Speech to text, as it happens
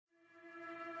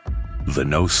The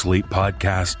No Sleep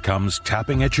podcast comes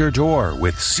tapping at your door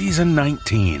with Season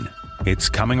 19. It's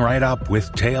coming right up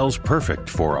with tales perfect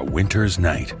for a winter's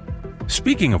night.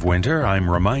 Speaking of winter, I'm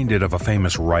reminded of a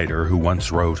famous writer who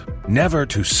once wrote, "Never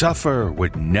to suffer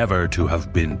would never to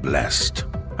have been blessed."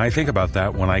 I think about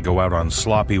that when I go out on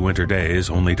sloppy winter days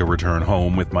only to return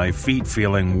home with my feet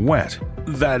feeling wet.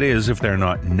 That is, if they're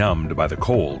not numbed by the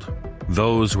cold.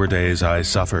 Those were days I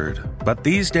suffered, but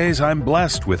these days I'm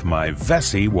blessed with my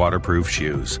Vessi waterproof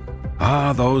shoes.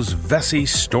 Ah, those Vessi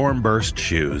Stormburst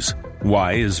shoes.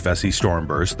 Why is Vessi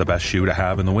Stormburst the best shoe to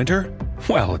have in the winter?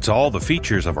 Well, it's all the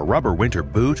features of a rubber winter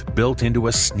boot built into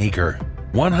a sneaker.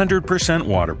 100%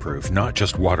 waterproof, not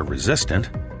just water resistant.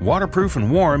 Waterproof and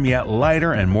warm, yet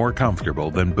lighter and more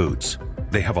comfortable than boots.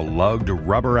 They have a lugged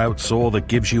rubber outsole that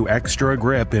gives you extra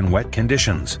grip in wet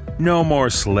conditions. No more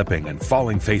slipping and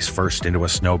falling face first into a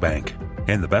snowbank.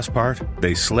 And the best part,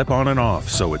 they slip on and off,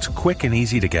 so it's quick and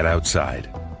easy to get outside.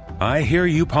 I hear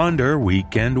you ponder,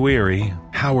 weak and weary,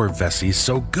 how are Vessis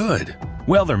so good?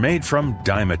 Well, they're made from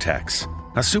Dymatex,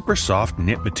 a super soft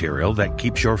knit material that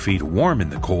keeps your feet warm in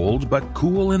the cold but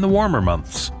cool in the warmer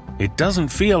months. It doesn't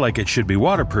feel like it should be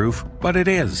waterproof, but it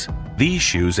is. These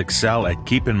shoes excel at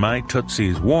keeping my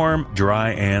tootsies warm,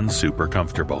 dry, and super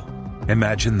comfortable.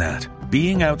 Imagine that,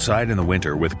 being outside in the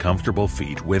winter with comfortable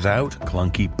feet without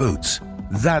clunky boots.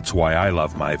 That's why I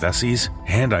love my Vessis,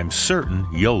 and I'm certain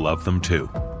you'll love them too.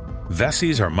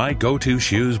 Vessis are my go-to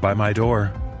shoes by my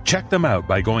door. Check them out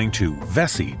by going to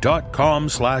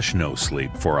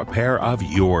vessi.com/nosleep for a pair of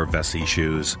your Vessi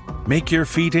shoes. Make your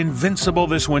feet invincible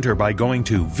this winter by going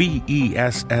to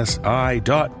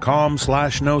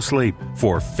vessi.com/nosleep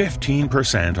for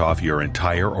 15% off your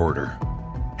entire order.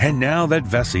 And now that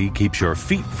Vessi keeps your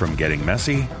feet from getting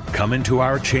messy, come into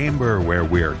our chamber where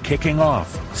we're kicking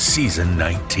off Season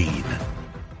 19.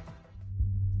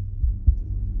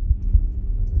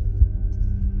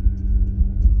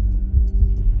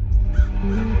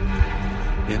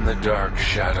 In the dark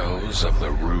shadows of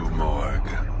the Rue Morgue,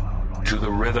 to the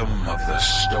rhythm of the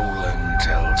stolen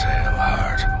telltale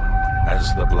heart,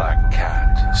 as the black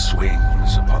cat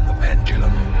swings upon the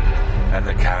pendulum, and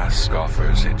the cask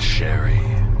offers its sherry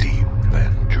deep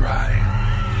and dry.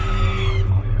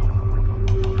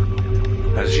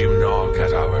 As you knock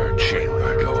at our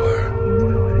chamber door,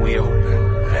 we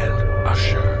open and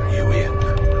usher you in.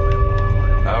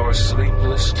 Our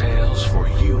sleepless tales for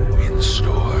you in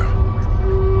store,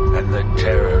 and the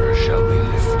terror shall be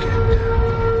lifted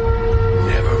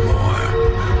nevermore.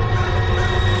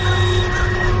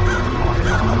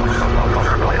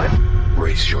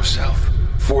 Brace yourself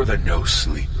for the No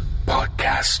Sleep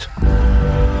podcast.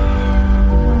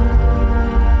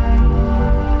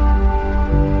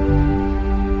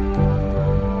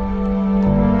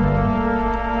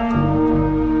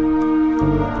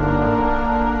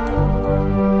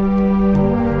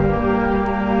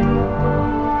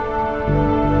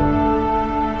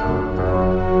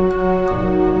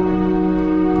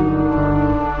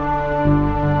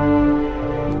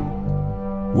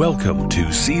 Welcome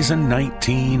to Season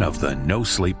 19 of the No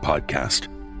Sleep podcast.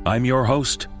 I'm your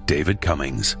host, David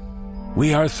Cummings.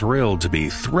 We are thrilled to be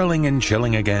thrilling and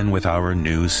chilling again with our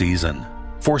new season.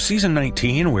 For Season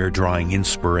 19, we're drawing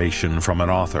inspiration from an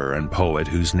author and poet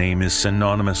whose name is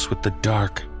synonymous with the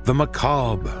dark, the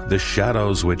macabre, the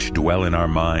shadows which dwell in our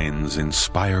minds,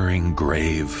 inspiring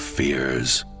grave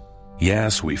fears.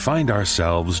 Yes, we find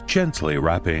ourselves gently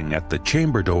rapping at the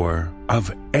chamber door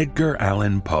of Edgar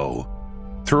Allan Poe.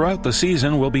 Throughout the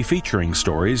season, we'll be featuring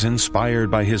stories inspired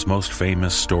by his most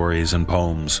famous stories and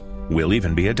poems. We'll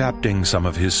even be adapting some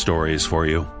of his stories for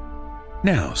you.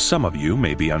 Now, some of you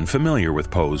may be unfamiliar with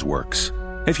Poe's works.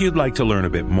 If you'd like to learn a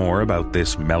bit more about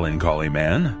this melancholy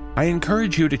man, I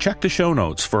encourage you to check the show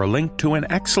notes for a link to an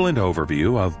excellent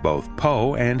overview of both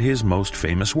Poe and his most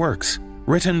famous works,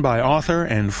 written by author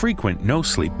and frequent No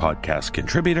Sleep podcast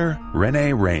contributor,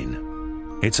 Renee Rain.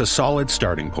 It's a solid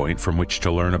starting point from which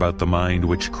to learn about the mind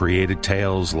which created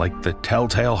tales like The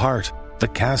Telltale Heart, The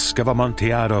Cask of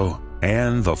Amontillado,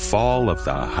 and The Fall of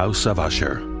the House of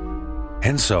Usher.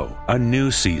 And so, a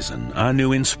new season, a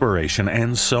new inspiration,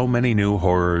 and so many new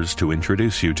horrors to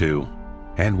introduce you to.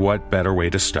 And what better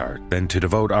way to start than to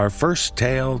devote our first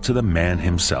tale to the man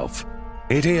himself?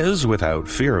 It is, without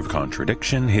fear of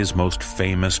contradiction, his most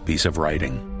famous piece of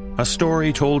writing. A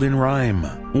story told in rhyme,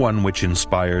 one which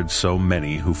inspired so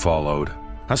many who followed.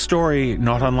 A story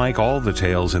not unlike all the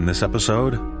tales in this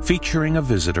episode, featuring a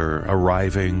visitor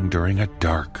arriving during a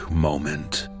dark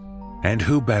moment. And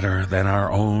who better than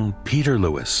our own Peter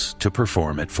Lewis to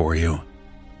perform it for you?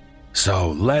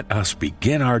 So let us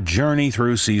begin our journey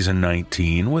through Season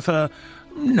 19 with a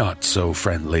not so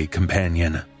friendly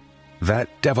companion. That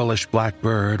devilish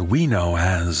blackbird we know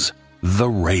as the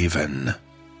Raven.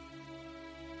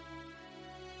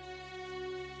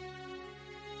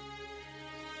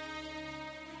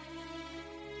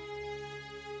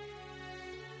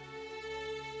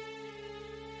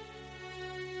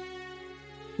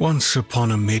 Once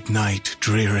upon a midnight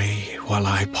dreary, while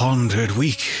I pondered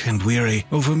weak and weary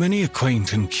over many a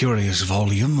quaint and curious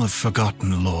volume of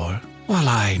forgotten lore, while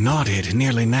I nodded,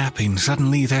 nearly napping,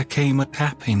 suddenly there came a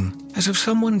tapping, as of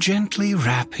someone gently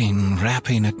rapping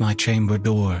at my chamber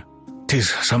door. "'Tis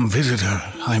some visitor,"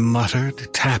 I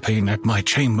muttered, tapping at my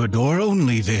chamber door,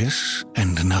 "only this,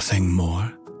 and nothing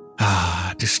more."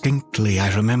 Ah, distinctly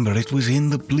I remember it was in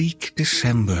the bleak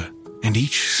December, and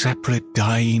each separate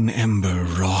dying ember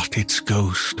wrought its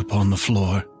ghost upon the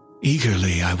floor.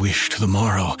 Eagerly I wished the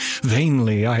morrow,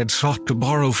 vainly I had sought to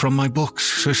borrow from my books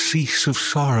surcease of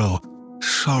sorrow.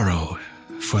 Sorrow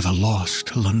for the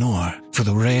lost Lenore, for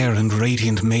the rare and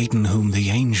radiant maiden whom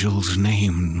the angels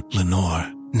named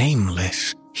Lenore,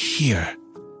 nameless here,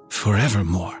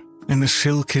 forevermore. And the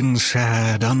silken,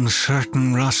 sad,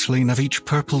 uncertain rustling of each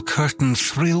purple curtain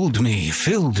thrilled me,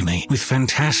 filled me with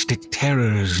fantastic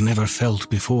terrors never felt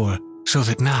before, so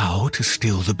that now, to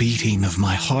still the beating of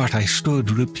my heart, I stood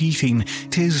repeating,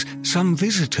 "'Tis some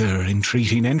visitor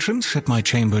entreating entrance at my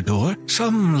chamber door,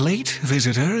 some late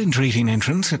visitor entreating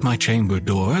entrance at my chamber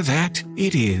door, that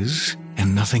it is,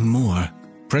 and nothing more."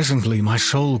 Presently my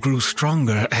soul grew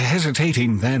stronger,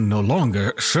 hesitating then no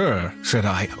longer. "Sir," said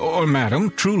I, "or madam,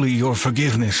 truly your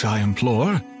forgiveness I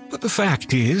implore. But the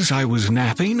fact is, I was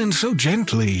napping, and so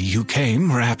gently you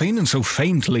came rapping, and so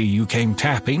faintly you came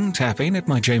tapping at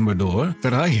my chamber door,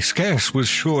 that I scarce was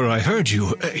sure I heard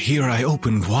you. Here I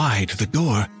opened wide the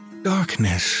door.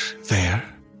 Darkness there,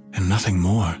 and nothing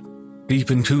more.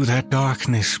 Deep into that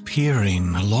darkness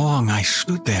peering, long I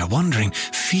stood there, wondering,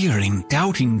 fearing,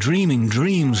 doubting, dreaming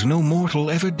dreams no mortal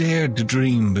ever dared to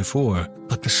dream before.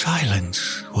 But the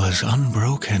silence was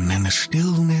unbroken, and the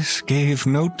stillness gave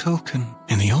no token,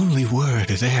 and the only word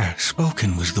there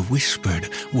spoken was the whispered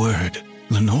word,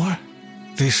 'Lenore?'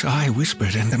 This I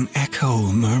whispered, and an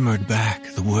echo murmured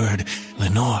back the word,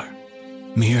 'Lenore.'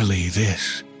 Merely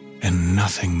this, and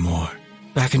nothing more.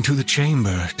 Back into the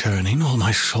chamber turning, all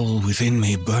my soul within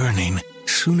me burning.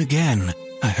 Soon again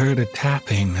I heard a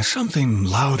tapping, something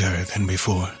louder than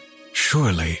before.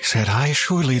 'Surely,' said I,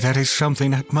 'surely that is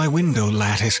something at my window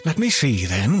lattice. Let me see,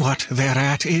 then, what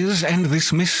thereat is, and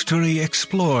this mystery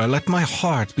explore. Let my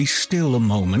heart be still a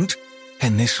moment,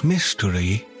 and this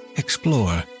mystery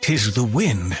explore. 'Tis the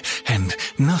wind, and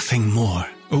nothing more.'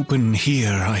 Open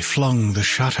here I flung the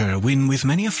shutter, when with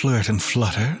many a flirt and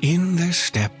flutter, in there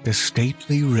stepped a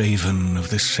stately raven of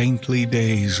the saintly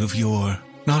days of yore.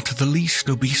 Not the least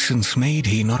obeisance made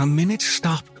he, not a minute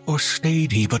stopped or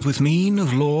stayed he, but with mien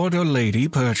of lord or lady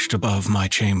perched above my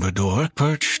chamber door,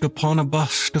 perched upon a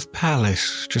bust of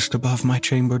Pallas just above my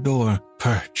chamber door,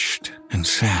 perched and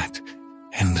sat,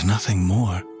 and nothing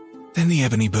more. Then the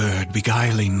ebony bird,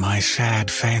 beguiling my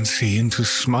sad fancy into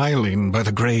smiling by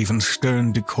the grave and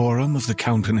stern decorum of the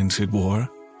countenance it wore.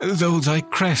 'Though thy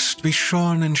crest be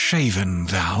shorn and shaven,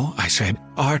 thou,' I said,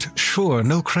 'art sure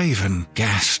no craven,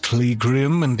 ghastly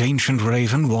grim and ancient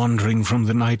raven wandering from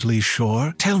the nightly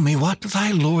shore. Tell me what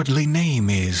thy lordly name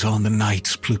is on the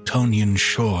night's Plutonian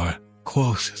shore.'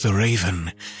 Quoth the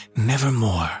raven,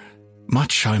 'Nevermore.'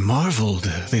 Much I marvelled,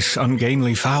 this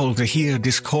ungainly fowl to hear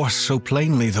discourse so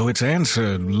plainly, though its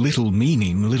answer little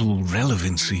meaning, little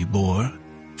relevancy bore.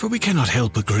 For we cannot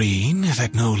help agreeing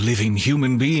that no living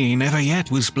human being ever yet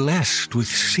was blessed with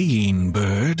seeing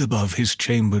bird above his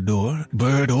chamber door,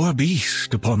 bird or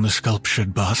beast upon the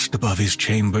sculptured bust above his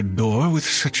chambered door, with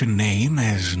such a name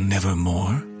as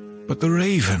Nevermore. But the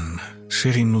raven,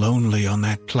 sitting lonely on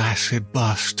that placid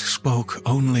bust, spoke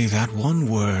only that one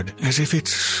word, as if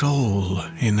its soul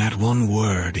in that one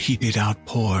word he did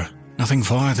outpour. Nothing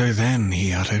farther then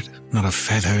he uttered, not a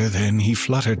feather then he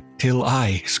fluttered, till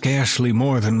I scarcely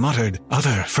more than muttered,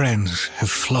 'Other friends have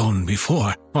flown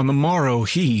before. On the morrow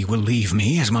he will leave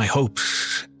me, as my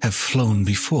hopes have flown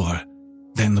before.'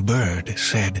 Then the bird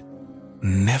said,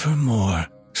 'Nevermore.'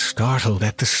 Startled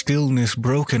at the stillness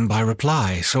broken by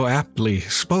reply so aptly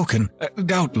spoken,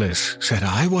 'Doubtless,' said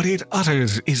I, 'what it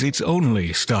utters is its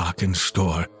only stock and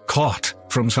store, caught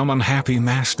from some unhappy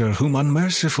master, whom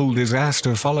unmerciful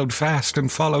disaster followed fast and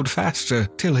followed faster,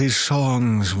 till his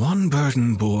songs one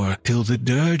burden bore, till the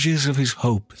dirges of his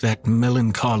hope that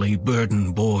melancholy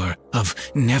burden bore, of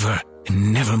never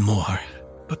and nevermore.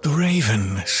 But the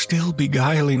raven, still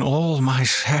beguiling all my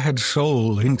sad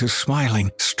soul into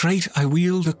smiling, straight I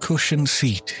wheeled a cushioned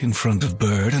seat in front of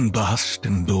bird and bust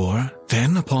and door.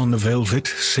 Then upon the velvet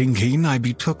sinking, I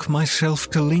betook myself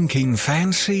to linking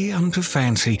fancy unto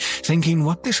fancy, thinking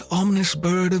what this ominous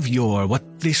bird of yore,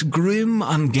 what this grim,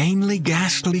 ungainly,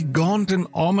 ghastly, gaunt, and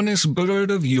ominous bird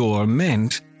of yore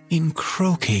meant in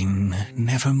croaking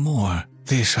nevermore.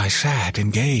 This I sat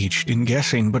engaged in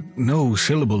guessing, but no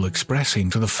syllable expressing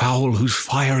to the fowl whose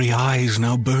fiery eyes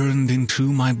now burned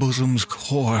into my bosom's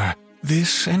core.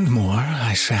 This and more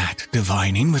I sat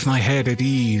divining, with my head at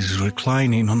ease,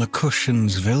 reclining on the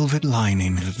cushion's velvet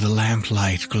lining that the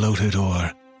lamplight gloated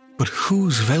o'er. But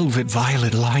whose velvet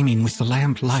violet lining with the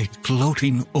lamplight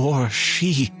gloating o'er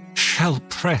she shall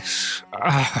press?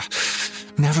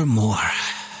 Nevermore.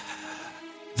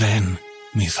 Then,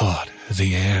 methought,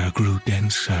 the air grew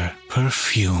denser,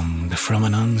 perfumed from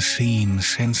an unseen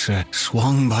censer,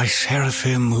 swung by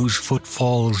seraphim whose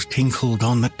footfalls tinkled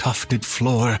on the tufted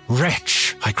floor.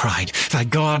 Wretch, I cried, thy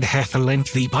God hath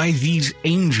lent thee, by these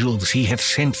angels he hath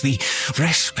sent thee,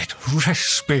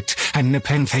 respite, and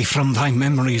nepenthe from thy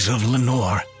memories of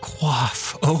Lenore.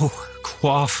 Quaff, oh,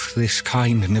 quaff this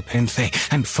kind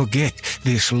nepenthe, and forget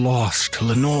this lost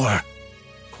Lenore.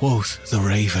 Quoth the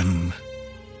raven,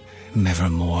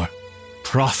 nevermore.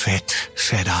 Prophet,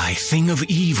 said I, thing of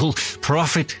evil,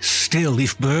 prophet still,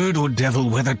 if bird or devil,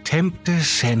 whether tempter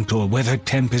sent or whether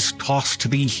tempest tossed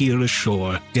thee here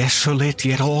ashore, desolate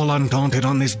yet all undaunted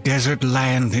on this desert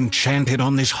land, enchanted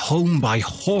on this home by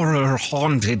horror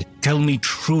haunted, tell me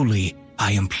truly,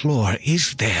 I implore,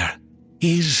 is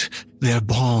there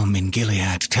balm in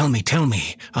Gilead? Tell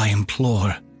me, I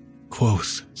implore.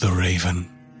 Quoth the raven,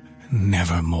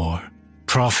 nevermore.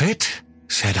 Prophet,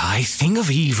 said I, thing of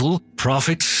evil,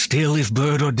 prophet still, if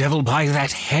bird or devil, by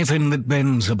that heaven that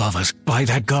bends above us, by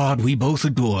that God we both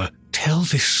adore, tell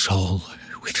this soul,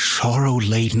 with sorrow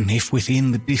laden, if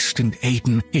within the distant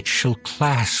Aidenn it shall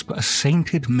clasp a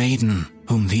sainted maiden,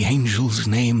 whom the angels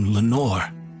name Lenore.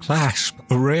 Clasp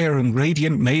a rare and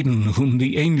radiant maiden, whom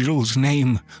the angels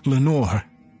name Lenore.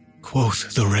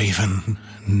 Quoth the raven,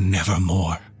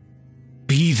 nevermore.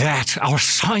 Be that our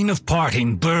sign of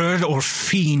parting, bird or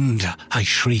fiend, I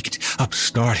shrieked,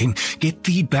 upstarting. Get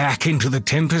thee back into the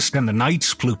tempest and the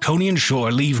night's Plutonian shore.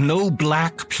 Leave no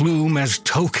black plume as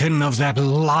token of that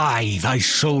lie thy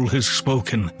soul has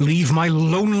spoken. Leave my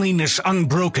loneliness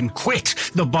unbroken. Quit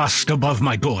the bust above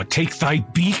my door. Take thy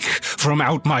beak from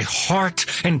out my heart,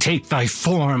 and take thy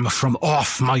form from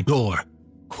off my door.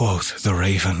 Quoth the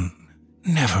raven,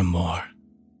 nevermore.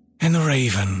 And the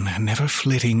raven, never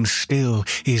flitting still,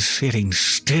 is sitting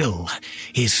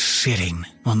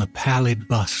on the pallid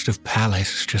bust of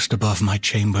Pallas just above my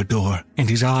chamber door, and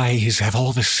his eyes have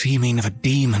all the seeming of a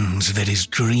demon's that is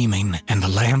dreaming, and the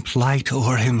lamplight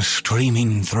o'er him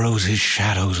streaming throws his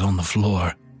shadows on the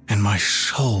floor, and my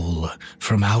soul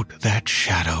from out that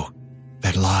shadow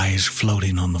that lies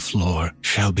floating on the floor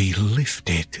shall be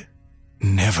lifted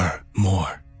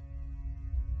nevermore.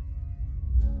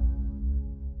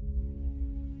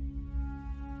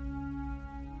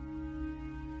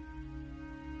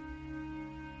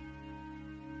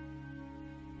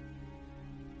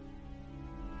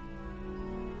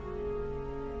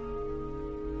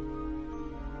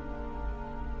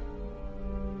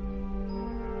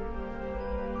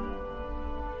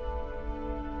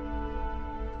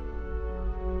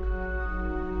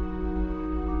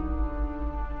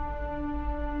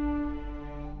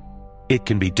 It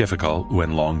can be difficult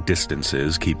when long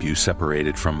distances keep you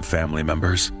separated from family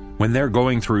members. When they're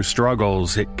going through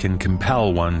struggles, it can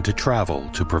compel one to travel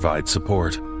to provide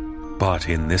support. But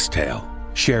in this tale,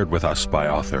 shared with us by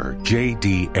author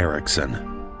J.D.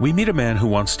 Erickson, we meet a man who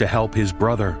wants to help his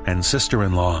brother and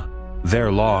sister-in-law.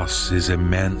 Their loss is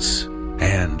immense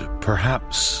and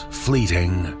perhaps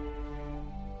fleeting.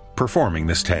 Performing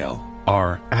this tale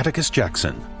are Atticus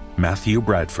Jackson, Matthew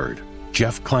Bradford,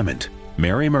 Jeff Clement,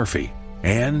 Mary Murphy,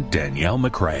 and Danielle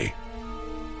McRae.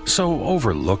 So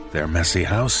overlook their messy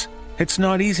house. It's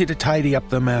not easy to tidy up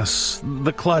the mess,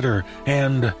 the clutter,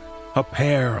 and a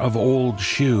pair of old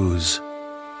shoes.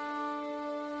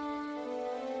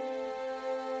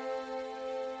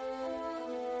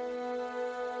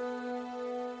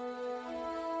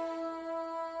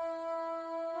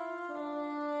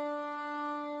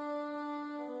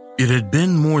 It had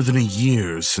been more than a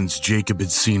year since Jacob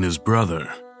had seen his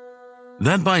brother.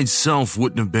 That by itself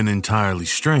wouldn't have been entirely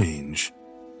strange.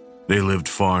 They lived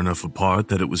far enough apart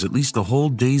that it was at least a whole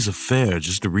day's affair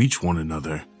just to reach one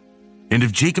another. And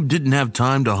if Jacob didn't have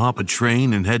time to hop a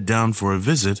train and head down for a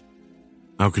visit,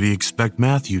 how could he expect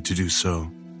Matthew to do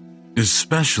so?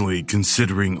 especially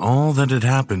considering all that had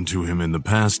happened to him in the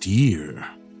past year.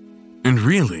 And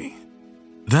really,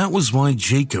 that was why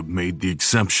Jacob made the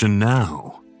exception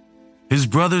now. His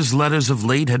brother's letters of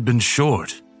late had been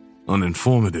short,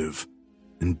 uninformative,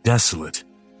 and desolate,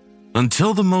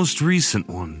 until the most recent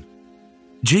one.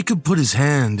 Jacob put his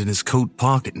hand in his coat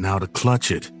pocket now to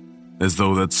clutch it, as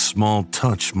though that small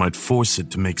touch might force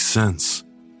it to make sense.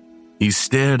 He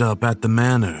stared up at the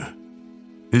manor,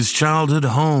 his childhood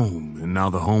home, and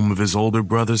now the home of his older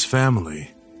brother's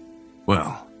family.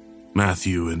 Well,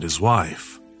 Matthew and his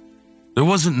wife. There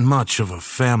wasn't much of a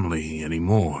family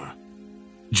anymore.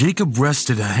 Jacob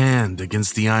rested a hand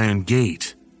against the iron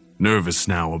gate, nervous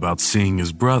now about seeing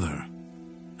his brother.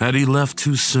 Had he left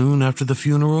too soon after the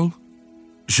funeral?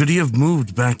 Should he have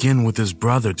moved back in with his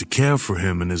brother to care for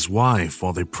him and his wife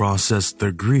while they processed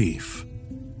their grief?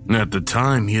 At the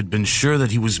time, he had been sure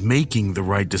that he was making the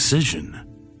right decision.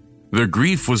 Their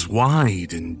grief was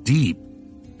wide and deep,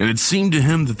 and it seemed to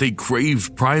him that they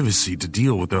craved privacy to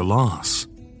deal with their loss.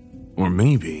 Or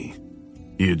maybe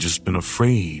he had just been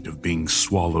afraid of being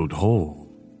swallowed whole.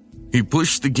 He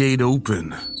pushed the gate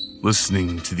open,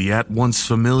 listening to the at-once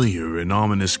familiar and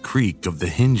ominous creak of the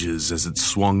hinges as it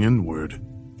swung inward.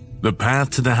 The path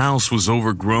to the house was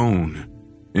overgrown,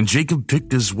 and Jacob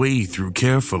picked his way through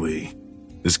carefully,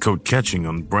 his coat catching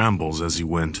on brambles as he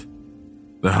went.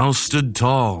 The house stood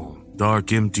tall,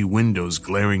 dark empty windows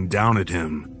glaring down at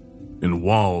him, and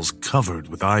walls covered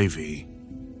with ivy.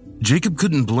 Jacob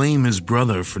couldn't blame his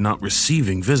brother for not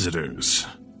receiving visitors,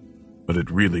 but it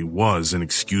really was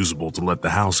inexcusable to let the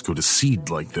house go to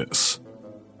seed like this.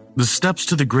 The steps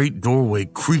to the great doorway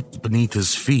creaked beneath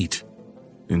his feet,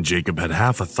 and Jacob had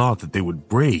half a thought that they would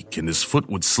break and his foot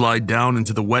would slide down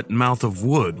into the wet mouth of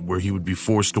wood where he would be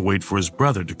forced to wait for his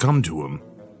brother to come to him.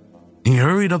 He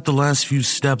hurried up the last few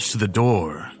steps to the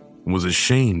door and was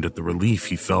ashamed at the relief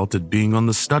he felt at being on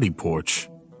the study porch.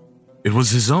 It was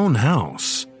his own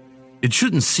house. It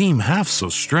shouldn't seem half so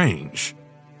strange,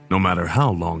 no matter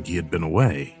how long he had been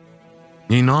away.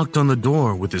 He knocked on the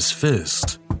door with his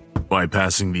fist,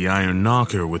 bypassing the iron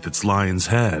knocker with its lion's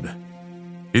head.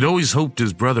 He'd always hoped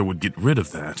his brother would get rid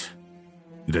of that.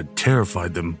 It had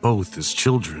terrified them both as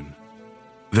children.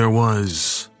 There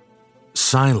was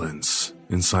silence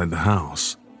inside the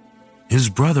house. His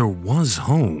brother was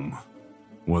home,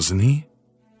 wasn't he?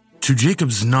 To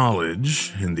Jacob's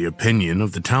knowledge, and the opinion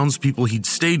of the townspeople he'd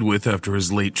stayed with after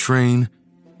his late train,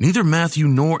 neither Matthew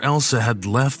nor Elsa had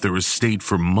left their estate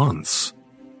for months.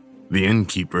 The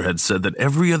innkeeper had said that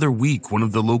every other week one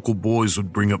of the local boys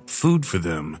would bring up food for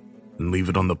them and leave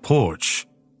it on the porch,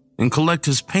 and collect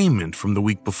his payment from the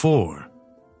week before.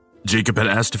 Jacob had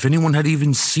asked if anyone had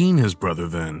even seen his brother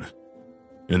then,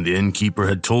 and the innkeeper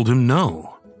had told him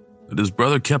no, that his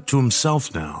brother kept to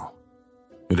himself now.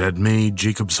 It had made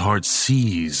Jacob's heart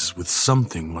seize with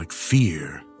something like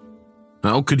fear.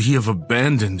 How could he have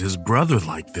abandoned his brother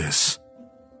like this?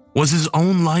 Was his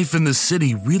own life in the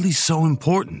city really so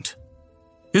important?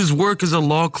 His work as a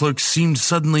law clerk seemed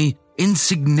suddenly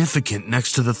insignificant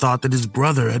next to the thought that his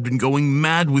brother had been going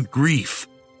mad with grief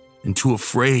and too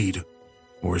afraid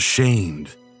or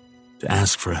ashamed to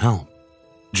ask for help.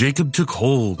 Jacob took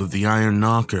hold of the iron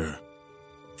knocker,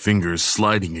 fingers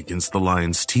sliding against the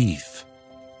lion's teeth,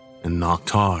 and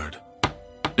knocked hard.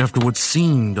 After what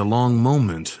seemed a long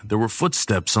moment, there were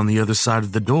footsteps on the other side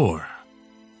of the door,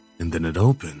 and then it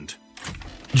opened.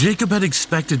 Jacob had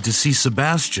expected to see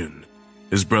Sebastian,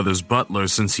 his brother's butler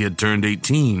since he had turned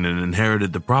 18 and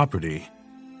inherited the property.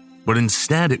 But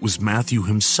instead it was Matthew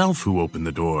himself who opened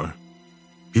the door.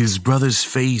 His brother's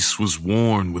face was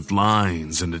worn with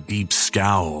lines and a deep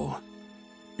scowl,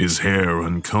 his hair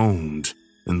uncombed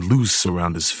and loose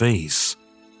around his face.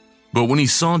 But when he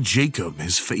saw Jacob,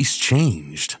 his face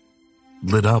changed,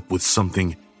 lit up with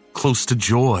something close to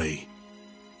joy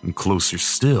and closer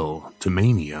still to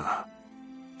mania.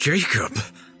 Jacob!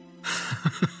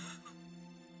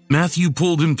 Matthew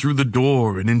pulled him through the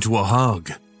door and into a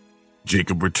hug.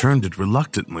 Jacob returned it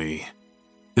reluctantly.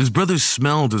 His brother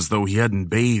smelled as though he hadn't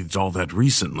bathed all that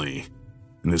recently,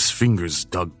 and his fingers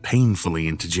dug painfully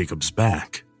into Jacob's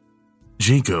back.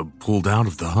 Jacob pulled out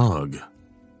of the hug.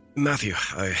 Matthew,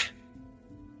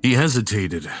 He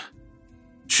hesitated.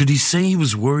 Should he say he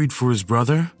was worried for his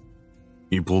brother?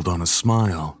 He pulled on a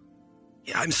smile.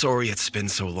 Yeah, I'm sorry it's been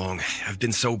so long. I've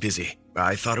been so busy.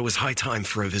 I thought it was high time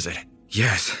for a visit.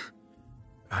 Yes.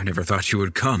 I never thought you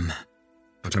would come,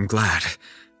 but I'm glad.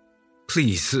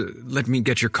 Please, let me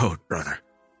get your coat, brother.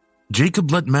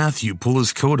 Jacob let Matthew pull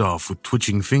his coat off with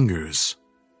twitching fingers.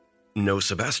 No,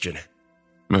 Sebastian.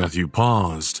 Matthew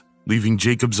paused, leaving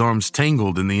Jacob's arms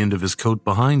tangled in the end of his coat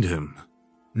behind him.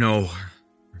 No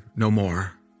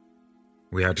more.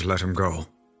 We had to let him go.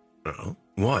 Oh,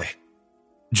 why?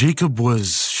 Jacob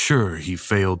was sure he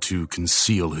failed to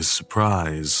conceal his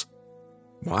surprise.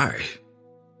 Why?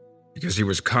 Because he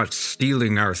was caught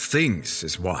stealing our things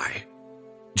is why.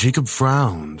 Jacob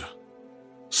frowned.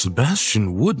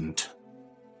 Sebastian wouldn't.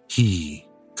 He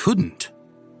couldn't.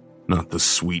 Not the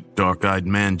sweet, dark-eyed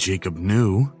man Jacob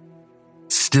knew.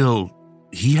 Still,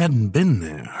 he hadn't been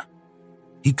there.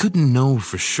 He couldn't know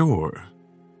for sure.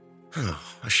 Oh,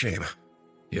 a shame.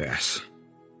 Yes.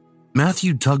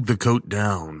 Matthew tugged the coat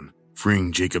down,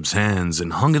 freeing Jacob's hands,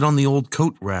 and hung it on the old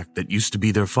coat rack that used to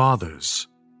be their father's.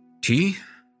 Tea?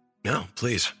 No,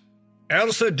 please.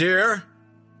 Elsa, dear?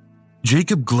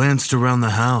 Jacob glanced around the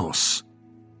house.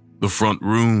 The front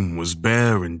room was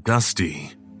bare and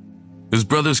dusty, his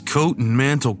brother's coat and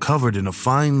mantle covered in a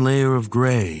fine layer of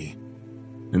gray,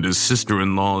 and his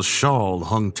sister-in-law's shawl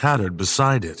hung tattered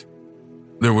beside it.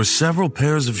 There were several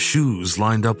pairs of shoes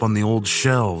lined up on the old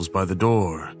shelves by the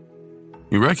door.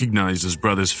 He recognized his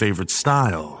brother's favorite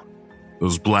style,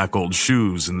 those black old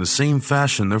shoes in the same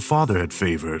fashion their father had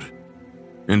favored,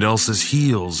 and Elsa's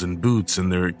heels and boots in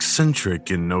their eccentric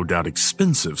and no doubt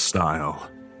expensive style.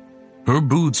 Her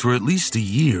boots were at least a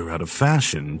year out of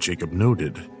fashion, Jacob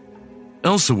noted.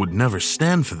 Elsa would never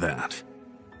stand for that.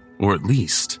 Or at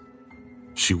least,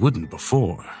 she wouldn't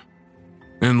before.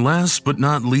 And last but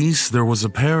not least, there was a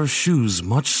pair of shoes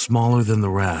much smaller than the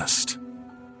rest.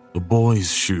 The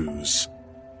boy's shoes.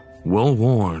 Well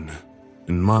worn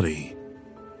and muddy.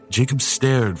 Jacob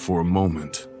stared for a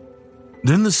moment.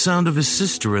 Then the sound of his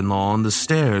sister-in-law on the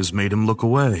stairs made him look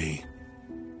away.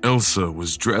 Elsa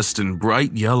was dressed in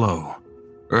bright yellow,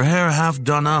 her hair half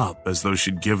done up as though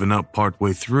she'd given up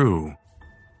partway through,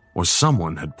 or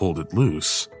someone had pulled it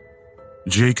loose.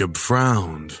 Jacob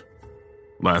frowned.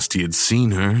 Last he had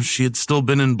seen her, she had still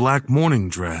been in black morning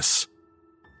dress.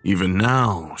 Even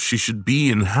now, she should be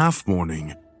in half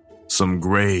mourning, some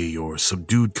gray or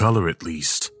subdued color at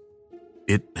least.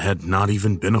 It had not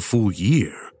even been a full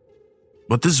year.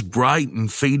 But this bright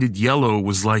and faded yellow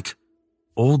was like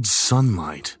old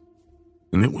sunlight,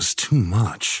 and it was too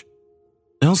much.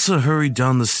 Elsa hurried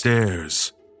down the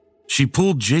stairs. She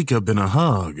pulled Jacob in a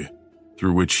hug,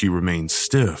 through which he remained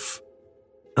stiff.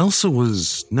 Elsa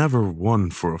was never one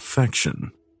for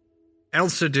affection.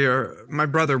 Elsa, dear, my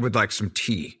brother would like some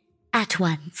tea. At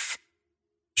once.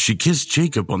 She kissed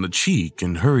Jacob on the cheek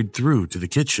and hurried through to the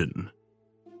kitchen.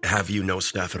 Have you no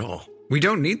staff at all? We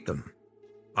don't need them.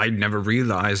 I never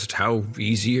realized how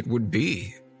easy it would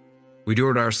be. We do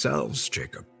it ourselves,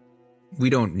 Jacob. We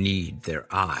don't need their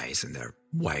eyes and their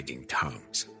wagging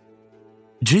tongues.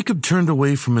 Jacob turned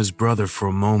away from his brother for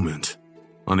a moment,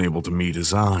 unable to meet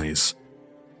his eyes.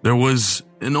 There was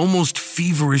an almost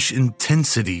feverish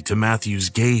intensity to Matthew's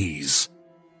gaze,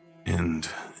 and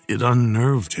it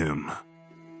unnerved him.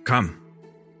 Come,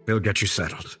 we'll get you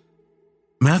settled.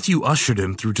 Matthew ushered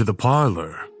him through to the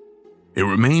parlor. It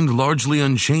remained largely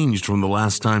unchanged from the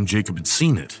last time Jacob had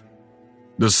seen it.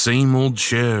 The same old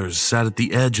chairs sat at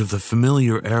the edge of the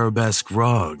familiar arabesque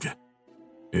rug.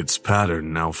 Its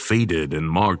pattern now faded and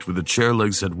marked where the chair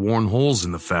legs had worn holes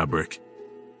in the fabric.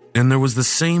 And there was the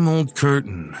same old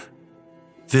curtain,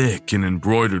 thick and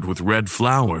embroidered with red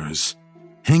flowers,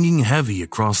 hanging heavy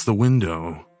across the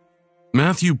window.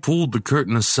 Matthew pulled the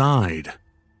curtain aside,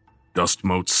 dust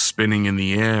motes spinning in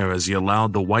the air as he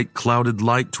allowed the white clouded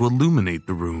light to illuminate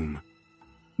the room.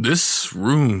 This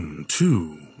room,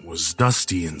 too, was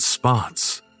dusty in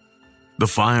spots. The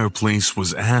fireplace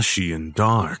was ashy and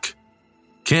dark.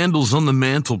 Candles on the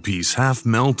mantelpiece half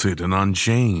melted and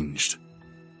unchanged.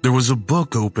 There was a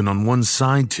book open on one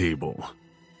side table,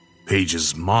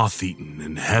 pages moth-eaten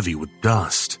and heavy with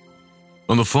dust.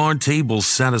 On the far table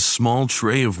sat a small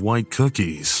tray of white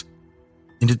cookies,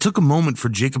 and it took a moment for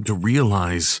Jacob to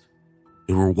realize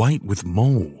they were white with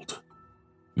mold.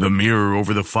 The mirror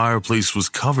over the fireplace was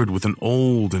covered with an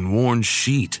old and worn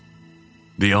sheet,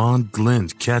 the odd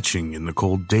glint catching in the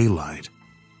cold daylight.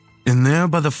 And there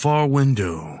by the far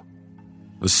window,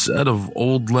 a set of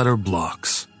old letter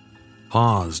blocks,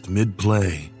 paused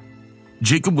mid-play.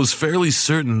 Jacob was fairly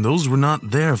certain those were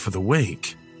not there for the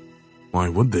wake. Why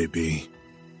would they be?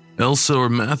 Elsa or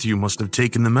Matthew must have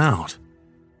taken them out.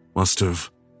 Must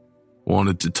have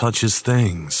wanted to touch his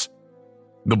things.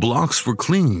 The blocks were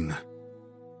clean,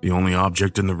 the only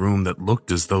object in the room that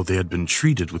looked as though they had been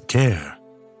treated with care.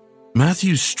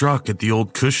 Matthew struck at the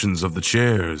old cushions of the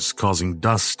chairs, causing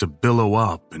dust to billow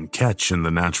up and catch in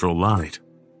the natural light.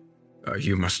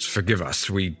 You must forgive us.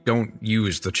 We don't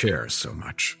use the chairs so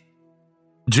much.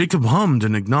 Jacob hummed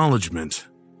in acknowledgement,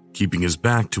 keeping his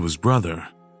back to his brother.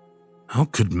 How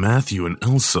could Matthew and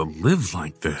Elsa live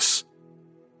like this?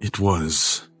 It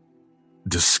was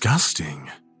disgusting.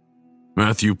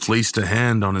 Matthew placed a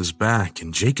hand on his back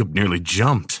and Jacob nearly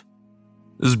jumped.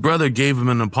 His brother gave him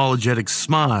an apologetic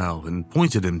smile and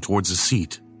pointed him towards a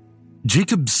seat.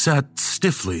 Jacob sat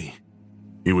stiffly.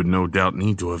 He would no doubt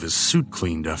need to have his suit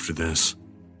cleaned after this.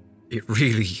 It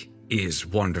really is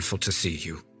wonderful to see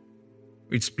you.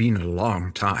 It's been a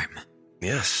long time.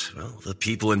 Yes, well, the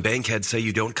people in Bankhead say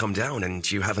you don't come down and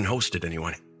you haven't hosted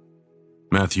anyone.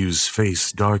 Matthew's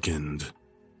face darkened.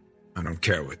 I don't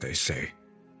care what they say.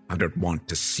 I don't want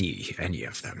to see any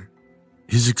of them.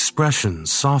 His expression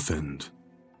softened.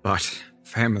 But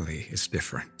family is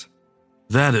different.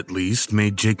 That at least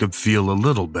made Jacob feel a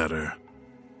little better.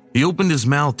 He opened his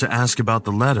mouth to ask about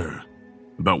the letter,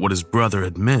 about what his brother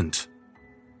had meant.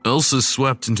 Elsa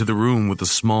swept into the room with a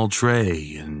small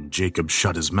tray, and Jacob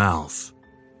shut his mouth.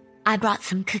 I brought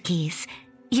some cookies.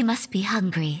 You must be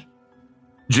hungry.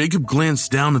 Jacob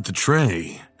glanced down at the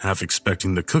tray, half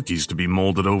expecting the cookies to be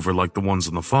molded over like the ones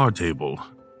on the far table.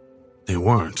 They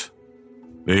weren't.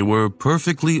 They were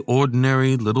perfectly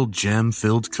ordinary little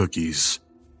jam-filled cookies.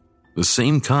 The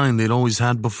same kind they'd always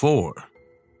had before.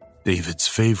 David's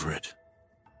favorite.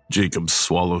 Jacob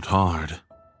swallowed hard.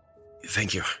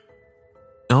 Thank you.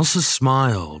 Elsa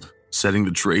smiled, setting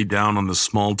the tray down on the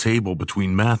small table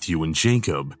between Matthew and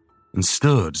Jacob, and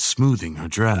stood smoothing her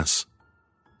dress.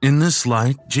 In this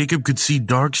light, Jacob could see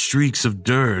dark streaks of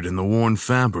dirt in the worn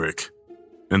fabric,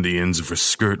 and the ends of her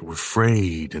skirt were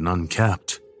frayed and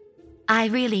unkept. I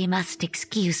really must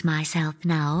excuse myself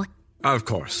now. Of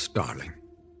course, darling.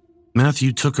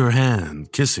 Matthew took her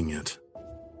hand, kissing it.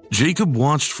 Jacob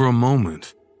watched for a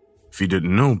moment. If he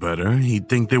didn't know better, he'd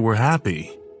think they were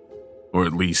happy. Or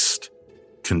at least,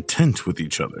 content with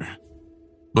each other.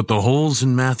 But the holes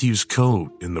in Matthew's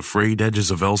coat and the frayed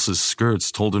edges of Elsa's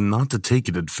skirts told him not to take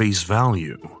it at face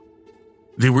value.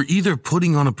 They were either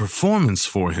putting on a performance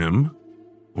for him,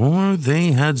 or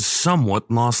they had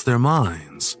somewhat lost their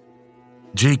minds.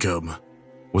 Jacob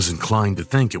was inclined to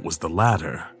think it was the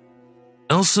latter.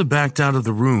 Elsa backed out of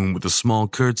the room with a small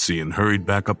curtsy and hurried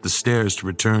back up the stairs to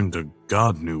return to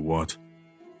God knew what.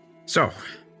 So,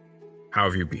 how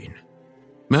have you been?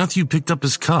 Matthew picked up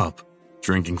his cup,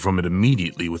 drinking from it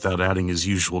immediately without adding his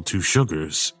usual 2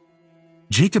 sugars.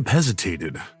 Jacob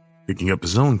hesitated, picking up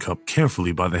his own cup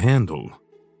carefully by the handle.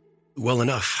 Well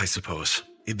enough, I suppose.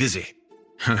 Busy.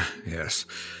 Yes,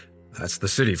 that's the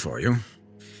city for you.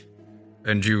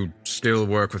 And you still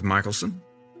work with Michelson?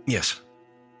 Yes.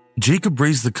 Jacob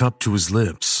raised the cup to his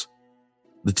lips.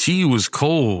 The tea was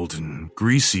cold and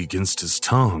greasy against his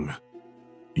tongue.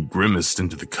 He grimaced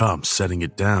into the cup, setting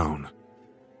it down.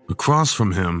 Across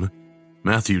from him,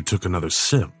 Matthew took another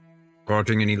sip.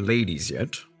 Courting any ladies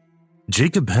yet?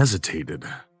 Jacob hesitated.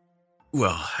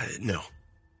 Well, no.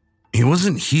 He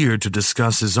wasn't here to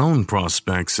discuss his own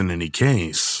prospects in any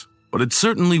case, but it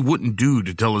certainly wouldn't do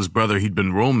to tell his brother he'd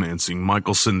been romancing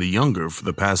Michelson the Younger for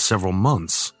the past several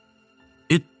months.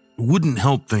 It wouldn't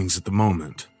help things at the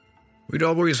moment. We'd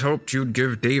always hoped you'd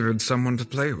give David someone to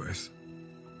play with.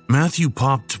 Matthew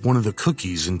popped one of the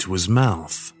cookies into his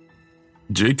mouth.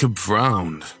 Jacob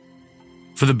frowned.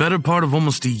 For the better part of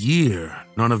almost a year,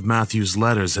 none of Matthew's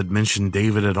letters had mentioned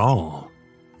David at all.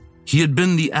 He had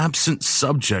been the absent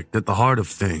subject at the heart of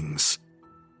things,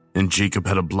 and Jacob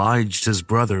had obliged his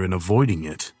brother in avoiding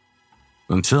it.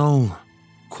 Until,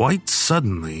 quite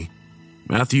suddenly,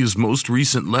 Matthew's most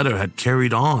recent letter had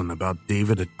carried on about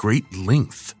David at great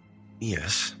length.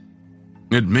 Yes.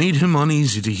 It made him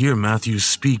uneasy to hear Matthew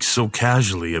speak so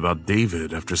casually about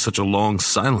David after such a long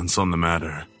silence on the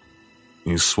matter.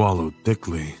 He swallowed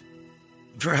thickly.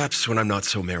 Perhaps when I'm not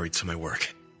so married to my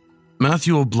work.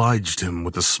 Matthew obliged him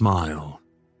with a smile.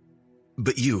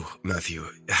 But you, Matthew,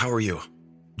 how are you?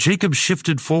 Jacob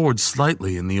shifted forward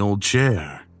slightly in the old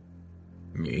chair.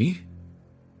 Me?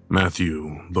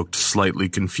 Matthew looked slightly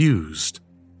confused.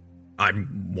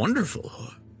 I'm wonderful.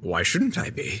 Why shouldn't I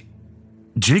be?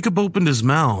 Jacob opened his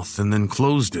mouth and then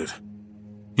closed it.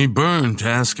 He burned to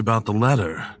ask about the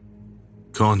letter,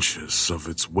 conscious of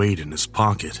its weight in his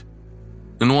pocket.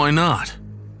 And why not?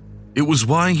 It was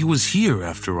why he was here,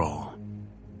 after all.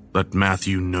 Let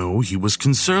Matthew know he was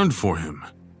concerned for him.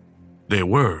 They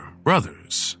were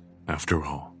brothers, after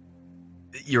all.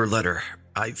 Your letter,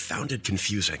 I found it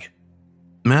confusing.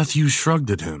 Matthew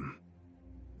shrugged at him.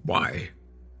 Why?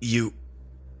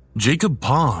 Jacob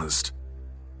paused.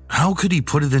 How could he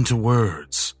put it into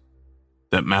words?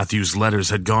 That Matthew's letters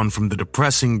had gone from the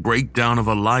depressing breakdown of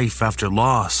a life after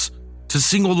loss to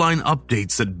single-line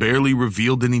updates that barely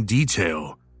revealed any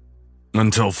detail.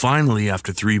 Until finally,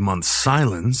 after 3 months'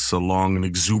 silence, a long and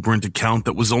exuberant account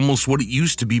that was almost what it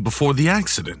used to be before the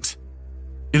accident.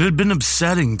 It had been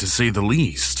upsetting, to say the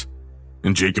least,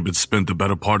 and Jacob had spent the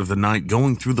better part of the night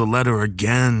going through the letter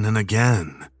again and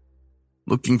again,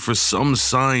 looking for some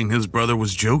sign his brother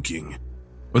was joking,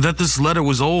 or that this letter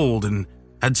was old and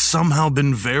had somehow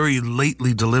been very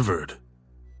lately delivered.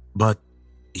 But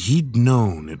he'd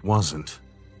known it wasn't.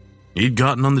 He'd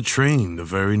gotten on the train the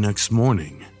very next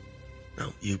morning.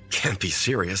 No, you can't be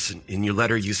serious. In your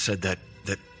letter you said that...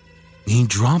 He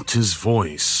dropped his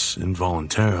voice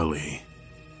involuntarily.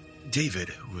 David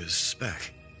was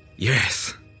back.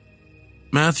 Yes.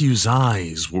 Matthew's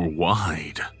eyes were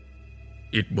wide.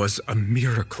 It was a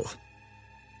miracle.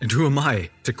 And who am I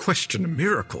to question a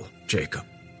miracle, Jacob?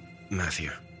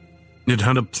 Matthew. It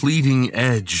had a pleading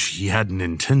edge he hadn't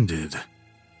intended.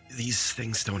 These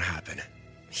things don't happen.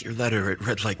 Your letter, it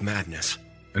read like madness.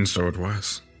 And so it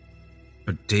was.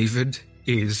 But David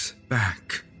is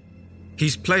back.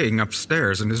 He's playing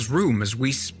upstairs in his room as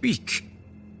we speak.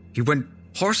 He went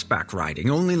horseback riding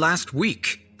only last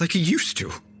week, like he used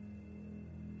to.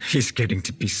 He's getting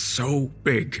to be so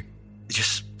big.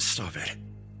 Just stop it.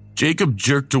 Jacob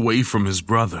jerked away from his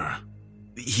brother.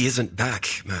 He isn't back,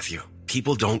 Matthew.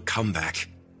 People don't come back.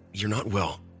 You're not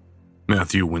well.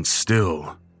 Matthew went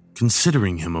still,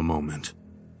 considering him a moment.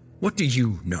 What do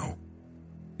you know?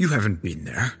 You haven't been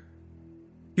there.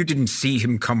 You didn't see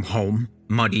him come home,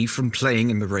 muddy from playing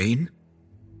in the rain.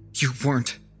 You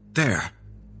weren't there.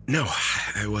 No,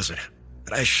 I wasn't.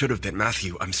 But I should have been.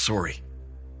 Matthew, I'm sorry.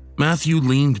 Matthew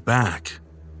leaned back,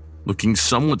 looking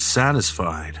somewhat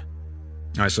satisfied.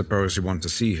 I suppose you want to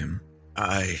see him.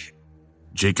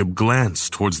 Jacob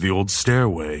glanced towards the old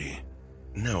stairway.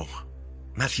 No.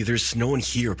 Matthew, there's no one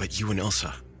here but you and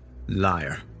Elsa.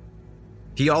 Liar.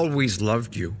 He always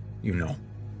loved you, you know.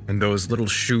 And those little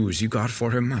shoes you got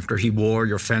for him after he wore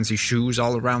your fancy shoes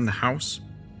all around the house?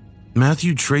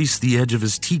 Matthew traced the edge of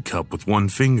his teacup with one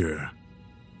finger.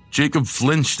 Jacob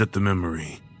flinched at the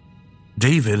memory.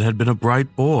 David had been a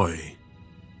bright boy,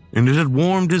 and it had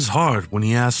warmed his heart when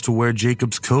he asked to wear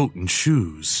Jacob's coat and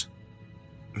shoes.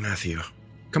 Matthew.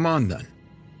 Come on, then.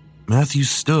 Matthew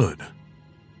stood.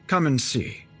 Come and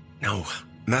see. No.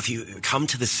 Matthew, come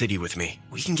to the city with me.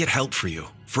 We can get help for you.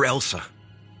 For Elsa.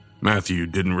 Matthew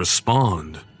didn't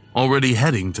respond, already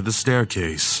heading to the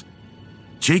staircase.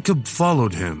 Jacob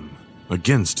followed him,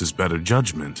 against his better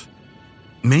judgment.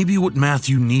 Maybe what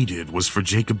Matthew needed was for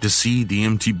Jacob to see the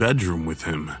empty bedroom with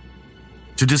him,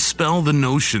 to dispel the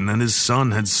notion that his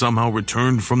son had somehow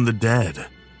returned from the dead.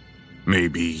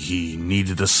 Maybe he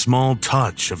needed a small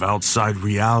touch of outside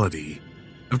reality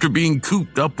after being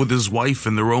cooped up with his wife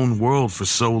in their own world for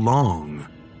so long.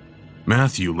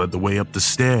 Matthew led the way up the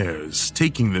stairs,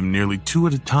 taking them nearly 2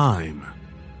 at a time.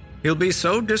 He'll be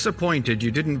so disappointed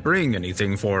you didn't bring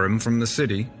anything for him from the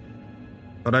city.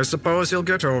 But I suppose he'll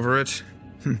get over it.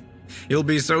 He'll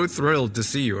be so thrilled to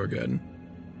see you again.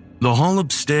 The hall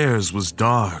upstairs was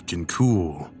dark and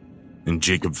cool, and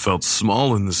Jacob felt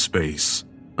small in the space,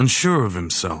 unsure of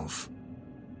himself.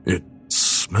 It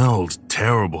smelled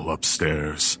terrible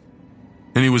upstairs,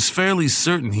 and he was fairly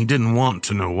certain he didn't want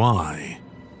to know why.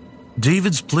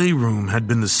 David's playroom had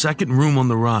been the second room on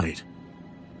the right,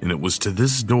 and it was to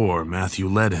this door Matthew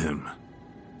led him.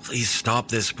 Please stop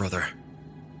this, brother.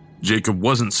 Jacob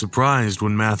wasn't surprised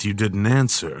when Matthew didn't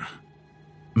answer.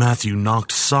 Matthew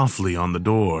knocked softly on the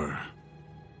door.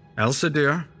 Elsa,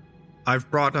 dear, I've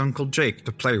brought Uncle Jake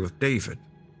to play with David.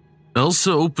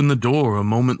 Elsa opened the door a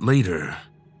moment later,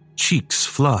 cheeks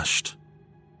flushed.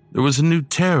 There was a new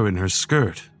tear in her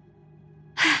skirt.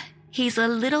 He's a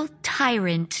little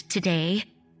tyrant today.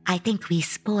 I think we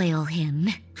spoil him.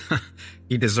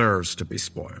 He deserves to be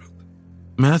spoiled.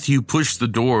 Matthew pushed the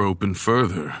door open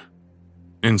further.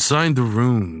 Inside the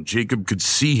room, Jacob could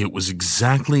see it was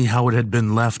exactly how it had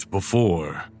been left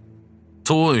before.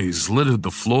 Toys littered the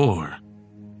floor,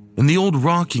 and the old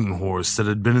rocking horse that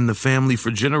had been in the family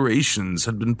for generations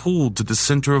had been pulled to the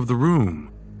center of the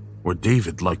room, where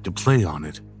David liked to play on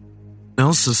it.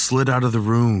 Elsa slid out of the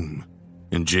room,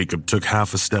 and Jacob took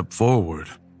half a step forward.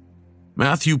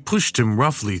 Matthew pushed him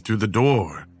roughly through the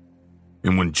door,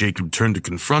 and when Jacob turned to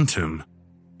confront him,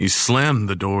 he slammed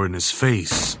the door in his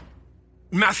face.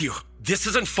 Matthew, this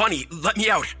isn't funny. Let me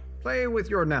out. Play with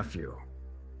your nephew.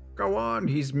 Go on,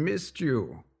 he's missed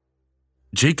you.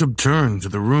 Jacob turned to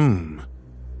the room,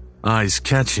 eyes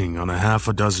catching on a half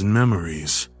a dozen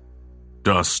memories.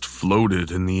 Dust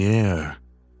floated in the air,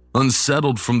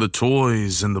 unsettled from the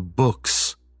toys and the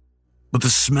books. But the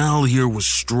smell here was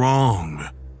strong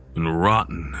and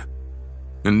rotten,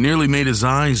 and nearly made his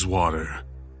eyes water.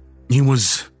 He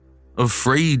was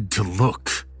afraid to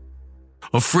look,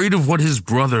 afraid of what his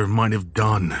brother might have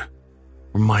done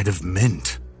or might have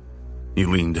meant. He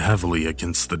leaned heavily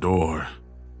against the door.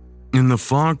 In the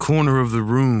far corner of the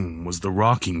room was the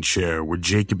rocking chair where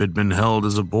Jacob had been held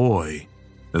as a boy,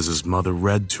 as his mother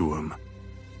read to him,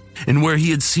 and where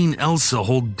he had seen Elsa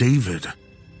hold David,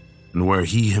 and where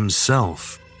he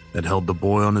himself had held the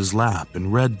boy on his lap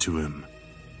and read to him.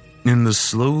 In the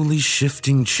slowly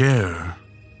shifting chair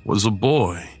was a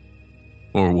boy,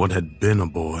 or what had been a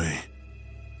boy.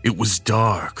 It was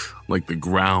dark, like the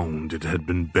ground it had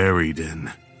been buried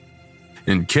in,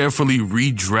 and carefully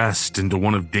redressed into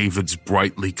one of David's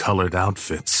brightly colored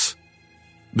outfits.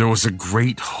 There was a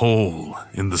great hole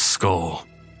in the skull,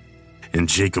 and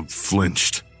Jacob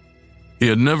flinched. He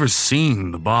had never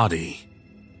seen the body.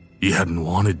 He hadn't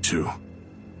wanted to,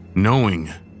 knowing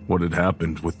what had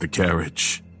happened with the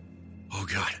carriage. Oh,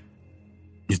 God.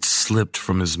 It slipped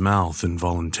from his mouth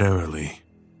involuntarily.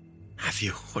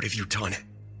 Matthew, what have you done?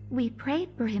 We prayed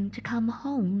for him to come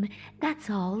home, that's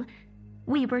all.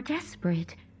 We were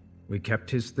desperate. We kept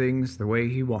his things the way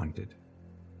he wanted.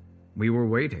 We were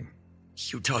waiting.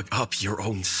 You dug up your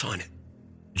own son.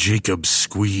 Jacob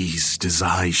squeezed his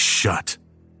eyes shut.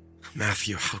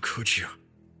 Matthew, how could you?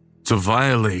 To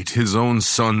violate his own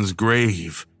son's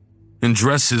grave and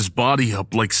dress his body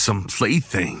up like some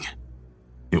plaything.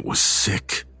 It was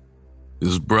sick.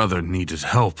 His brother needed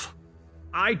help.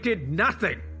 I did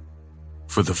nothing.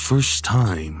 For the first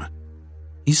time,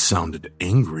 he sounded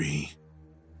angry.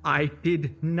 I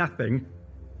did nothing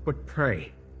but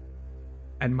pray.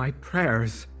 And my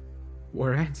prayers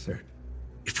were answered.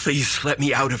 Please let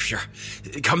me out of here.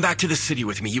 Come back to the city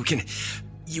with me. You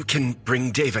can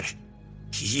bring David.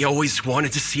 He always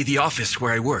wanted to see the office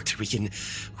where I worked. We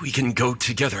can go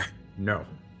together. No.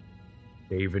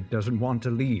 David doesn't want to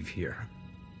leave here.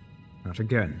 Not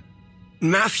again.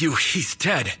 Matthew, he's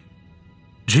dead.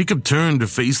 Jacob turned to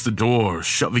face the door,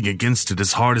 shoving against it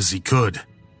as hard as he could.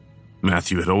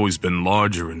 Matthew had always been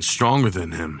larger and stronger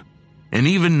than him, and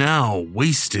even now,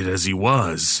 wasted as he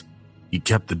was, he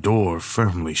kept the door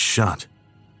firmly shut.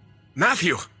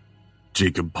 Matthew!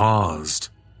 Jacob paused.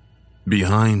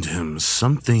 Behind him,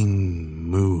 something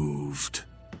moved.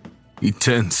 He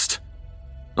tensed,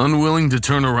 unwilling to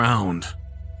turn around.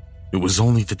 It was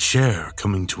only the chair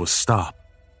coming to a stop.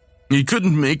 He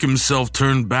couldn't make himself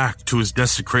turn back to his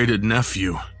desecrated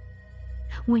nephew.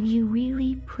 When you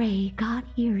really pray, God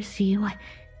hears you.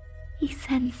 He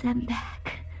sends them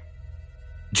back.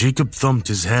 Jacob thumped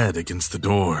his head against the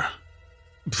door.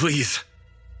 Please.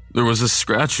 There was a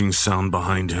scratching sound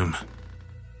behind him,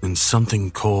 and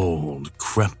something cold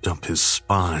crept up his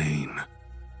spine.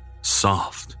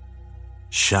 Soft,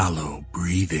 shallow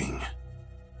breathing.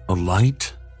 A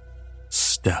light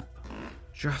step.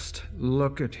 Just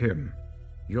look at him.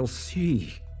 You'll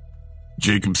see.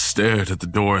 Jacob stared at the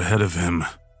door ahead of him.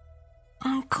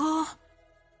 Uncle?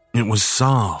 It was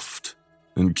soft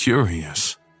and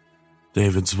curious.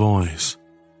 David's voice.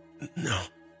 No.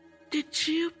 Did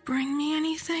you bring me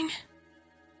anything?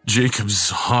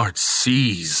 Jacob's heart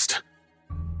seized.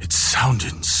 It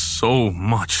sounded so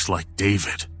much like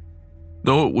David,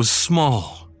 though it was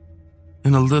small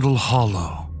and a little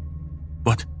hollow.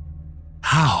 But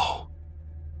how?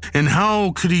 And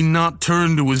how could he not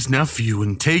turn to his nephew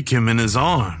and take him in his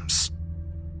arms?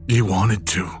 He wanted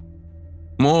to,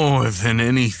 more than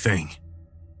anything,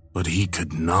 but he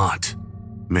could not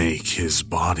make his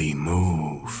body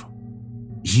move.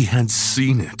 He had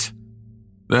seen it,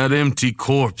 that empty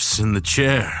corpse in the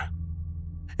chair,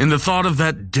 and the thought of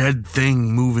that dead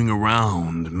thing moving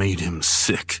around made him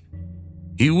sick.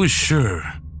 He was sure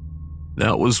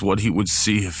that was what he would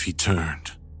see if he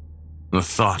turned. The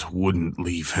thought wouldn't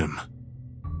leave him.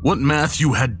 What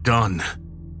Matthew had done,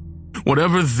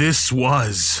 whatever this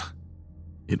was,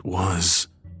 it was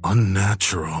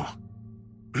unnatural.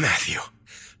 Matthew,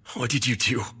 what did you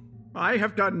do? I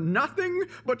have done nothing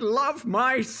but love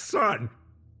my son.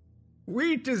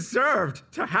 We deserved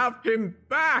to have him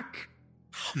back.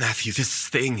 Matthew, this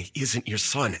thing isn't your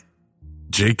son.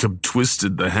 Jacob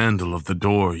twisted the handle of the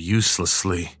door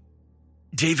uselessly.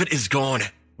 David is gone.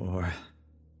 Or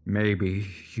maybe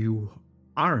you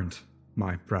aren't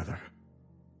my brother.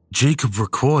 Jacob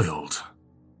recoiled.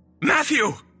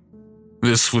 Matthew!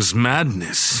 This was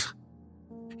madness.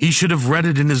 He should have read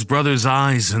it in his brother's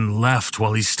eyes and left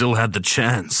while he still had the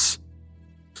chance.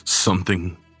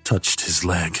 Something touched his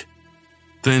leg.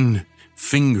 Thin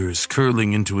fingers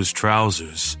curling into his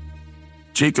trousers.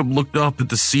 Jacob looked up at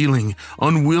the ceiling,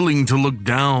 unwilling to look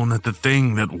down at the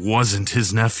thing that wasn't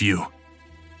his nephew.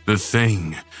 The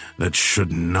thing that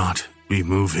should not be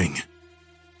moving.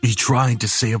 He tried to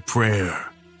say a prayer,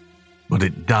 but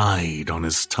it died on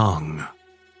his tongue.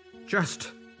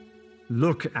 Just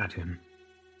look at him.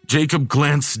 Jacob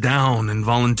glanced down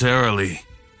involuntarily.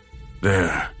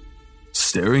 There,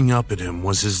 staring up at him,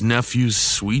 was his nephew's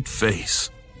sweet face,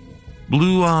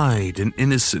 blue-eyed and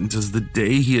innocent as the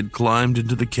day he had climbed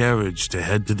into the carriage to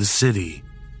head to the city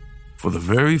for the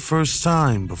very first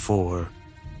time before.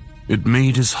 It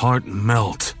made his heart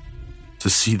melt to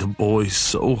see the boy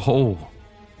so whole.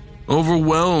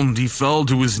 Overwhelmed, he fell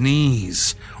to his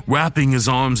knees, wrapping his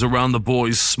arms around the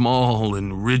boy's small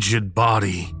and rigid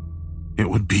body. It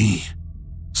would be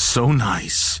so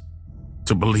nice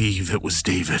to believe it was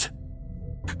David,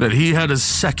 that he had a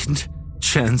second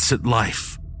chance at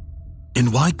life.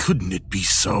 And why couldn't it be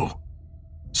so?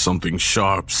 Something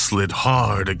sharp slid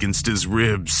hard against his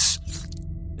ribs,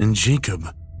 and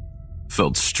Jacob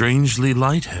felt strangely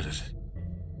lightheaded.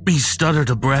 He stuttered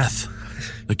a breath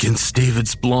against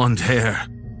David's blonde hair,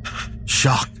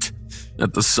 shocked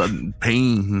at the sudden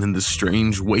pain and the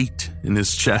strange weight in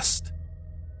his chest.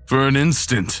 For an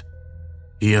instant,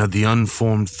 he had the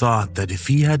unformed thought that if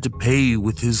he had to pay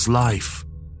with his life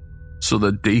so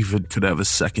that David could have a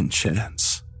second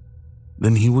chance,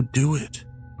 then he would do it.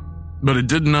 But it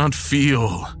did not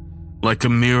feel like a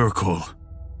miracle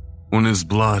when his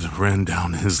blood ran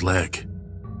down his leg.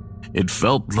 It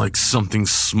felt like something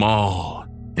small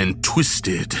and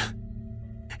twisted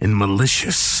and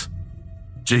malicious.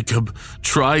 Jacob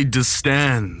tried to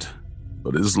stand,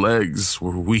 but his legs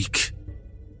were weak.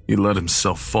 He let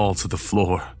himself fall to the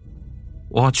floor,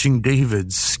 watching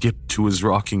David skip to his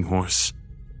rocking horse.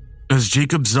 As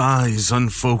Jacob's eyes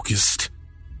unfocused,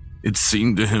 it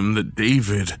seemed to him that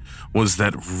David was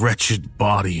that wretched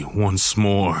body once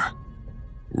more,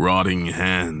 rotting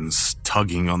hands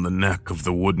tugging on the neck of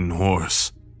the wooden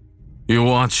horse. He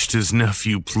watched his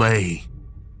nephew play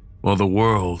while the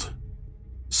world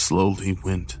slowly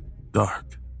went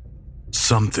dark.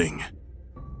 Something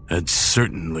had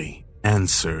certainly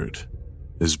answered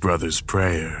his brother's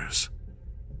prayers.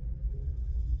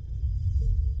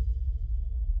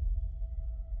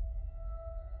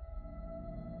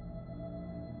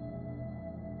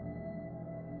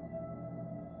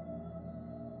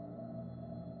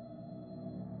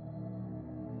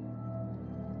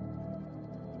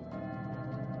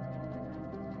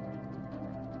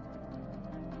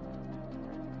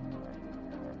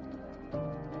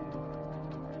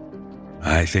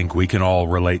 I think we can all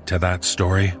relate to that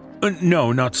story.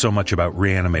 No, not so much about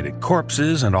reanimated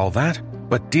corpses and all that,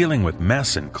 but dealing with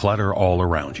mess and clutter all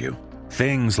around you.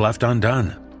 Things left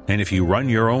undone. And if you run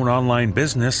your own online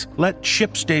business, let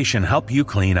ShipStation help you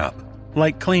clean up.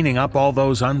 Like cleaning up all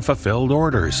those unfulfilled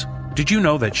orders. Did you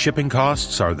know that shipping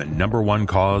costs are the #1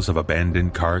 cause of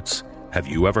abandoned carts? Have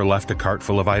you ever left a cart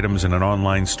full of items in an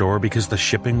online store because the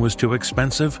shipping was too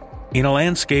expensive? In a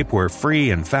landscape where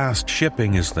free and fast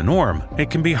shipping is the norm, it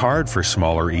can be hard for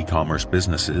smaller e-commerce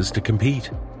businesses to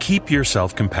compete. Keep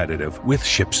yourself competitive with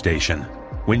ShipStation.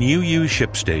 When you use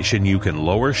ShipStation, you can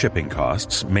lower shipping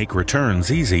costs, make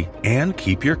returns easy, and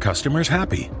keep your customers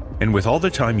happy. And with all the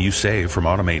time you save from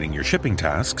automating your shipping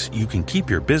tasks, you can keep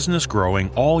your business growing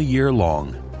all year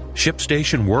long.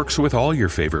 ShipStation works with all your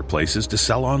favorite places to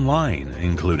sell online,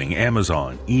 including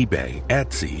Amazon, eBay,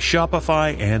 Etsy,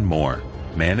 Shopify, and more.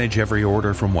 Manage every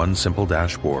order from one simple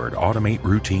dashboard, automate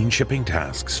routine shipping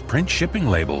tasks, print shipping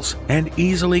labels, and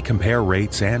easily compare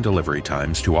rates and delivery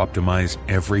times to optimize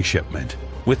every shipment.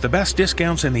 With the best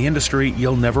discounts in the industry,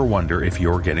 you'll never wonder if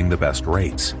you're getting the best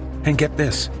rates. And get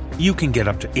this, you can get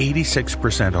up to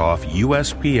 86% off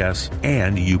USPS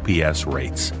and UPS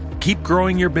rates. Keep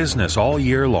growing your business all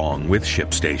year long with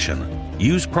ShipStation.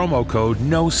 Use promo code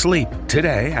NoSleep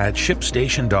today at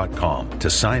ShipStation.com to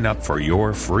sign up for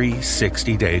your free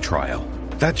 60-day trial.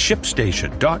 That's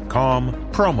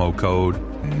ShipStation.com, promo code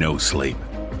NoSleep.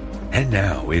 And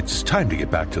now it's time to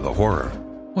get back to the horror.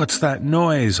 What's that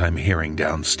noise I'm hearing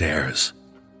downstairs?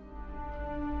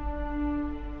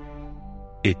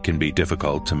 It can be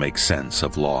difficult to make sense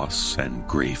of loss and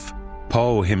grief.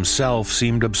 Poe himself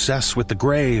seemed obsessed with the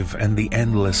grave and the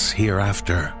endless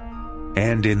hereafter.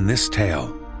 And in this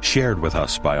tale, shared with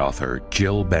us by author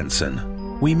Jill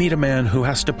Benson, we meet a man who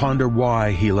has to ponder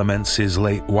why he laments his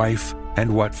late wife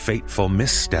and what fateful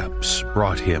missteps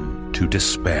brought him to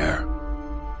despair.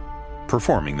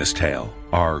 Performing this tale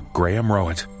are Graham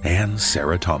Rowett and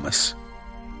Sarah Thomas.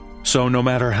 So no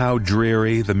matter how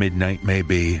dreary the midnight may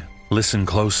be, listen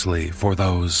closely for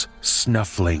those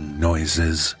snuffling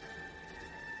noises.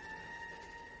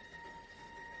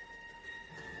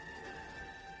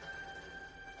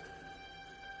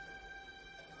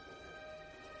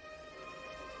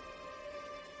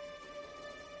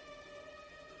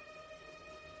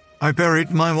 I buried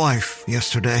my wife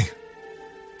yesterday.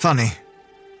 Funny,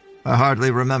 I hardly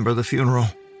remember the funeral.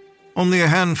 Only a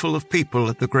handful of people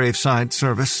at the graveside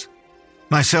service.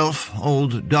 Myself,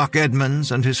 old Doc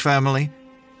Edmonds and his family,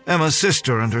 Emma's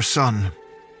sister and her son,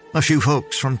 a few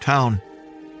folks from town.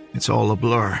 It's all a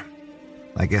blur.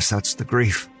 I guess that's the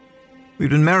grief. We'd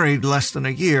been married less than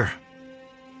a year.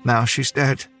 Now she's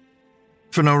dead.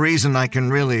 For no reason I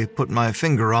can really put my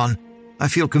finger on, I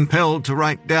feel compelled to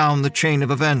write down the chain of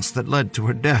events that led to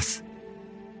her death.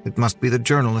 It must be the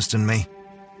journalist in me.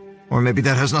 Or maybe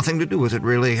that has nothing to do with it,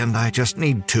 really, and I just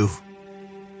need to.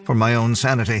 For my own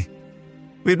sanity.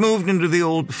 We'd moved into the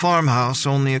old farmhouse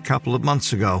only a couple of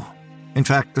months ago. In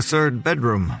fact, the third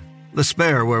bedroom, the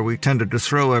spare where we tended to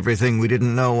throw everything we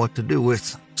didn't know what to do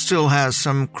with, still has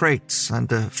some crates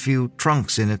and a few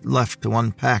trunks in it left to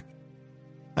unpack.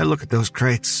 I look at those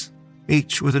crates,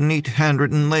 each with a neat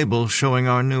handwritten label showing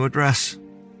our new address.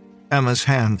 Emma's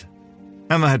hand.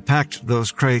 Emma had packed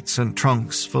those crates and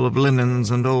trunks full of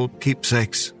linens and old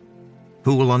keepsakes.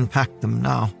 Who will unpack them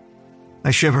now?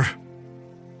 I shiver.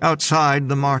 Outside,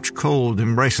 the March cold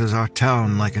embraces our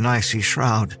town like an icy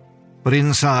shroud. But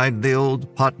inside, the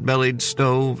old pot-bellied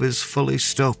stove is fully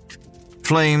stoked.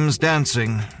 Flames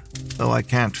dancing, though I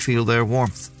can't feel their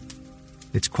warmth.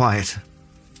 It's quiet.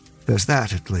 There's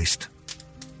that, at least.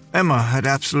 Emma had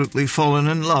absolutely fallen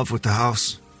in love with the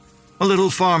house. A little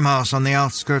farmhouse on the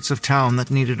outskirts of town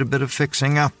that needed a bit of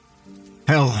fixing up.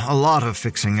 Hell, a lot of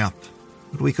fixing up.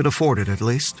 But we could afford it, at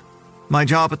least. My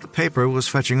job at the paper was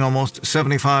fetching almost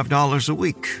 $75 a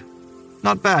week.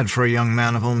 Not bad for a young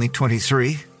man of only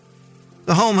 23.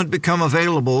 The home had become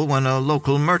available when a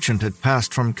local merchant had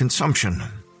passed from consumption.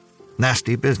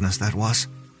 Nasty business, that was.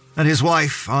 And his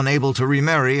wife, unable to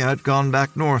remarry, had gone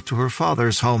back north to her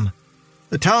father's home.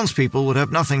 The townspeople would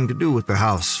have nothing to do with the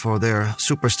house for their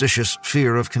superstitious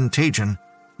fear of contagion,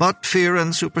 but fear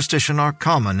and superstition are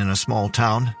common in a small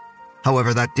town.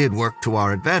 However, that did work to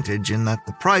our advantage in that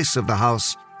the price of the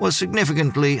house was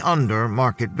significantly under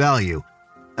market value,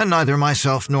 and neither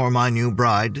myself nor my new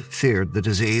bride feared the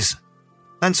disease.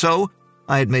 And so,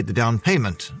 I had made the down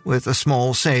payment with a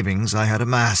small savings I had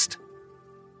amassed.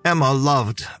 Emma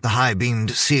loved the high-beamed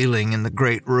ceiling in the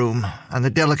great room and the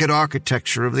delicate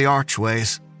architecture of the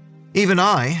archways. Even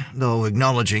I, though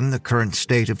acknowledging the current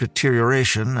state of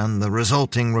deterioration and the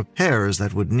resulting repairs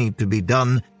that would need to be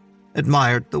done,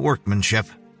 admired the workmanship.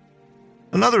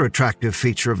 Another attractive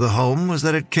feature of the home was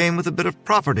that it came with a bit of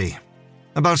property,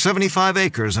 about 75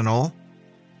 acres in all.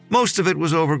 Most of it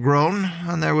was overgrown,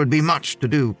 and there would be much to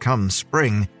do come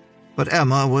spring, but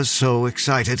Emma was so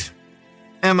excited.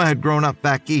 Emma had grown up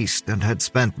back east and had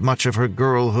spent much of her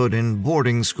girlhood in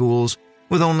boarding schools,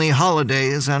 with only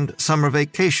holidays and summer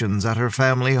vacations at her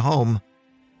family home.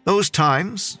 Those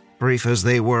times, brief as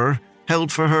they were,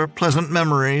 held for her pleasant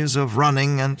memories of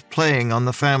running and playing on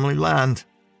the family land.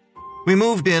 We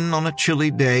moved in on a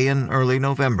chilly day in early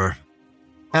November.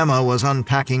 Emma was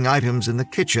unpacking items in the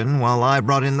kitchen while I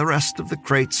brought in the rest of the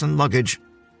crates and luggage.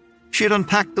 She had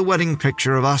unpacked the wedding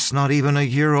picture of us not even a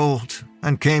year old,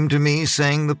 and came to me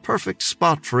saying the perfect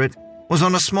spot for it was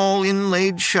on a small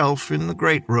inlaid shelf in the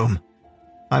great room.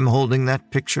 I'm holding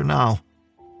that picture now.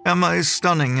 Emma is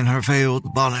stunning in her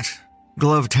veiled bonnet,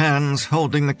 gloved hands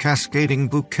holding the cascading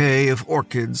bouquet of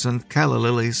orchids and calla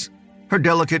lilies, her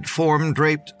delicate form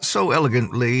draped so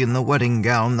elegantly in the wedding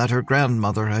gown that her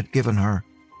grandmother had given her.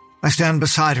 I stand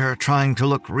beside her trying to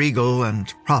look regal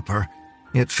and proper,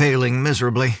 yet failing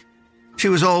miserably. She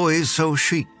was always so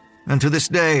chic, and to this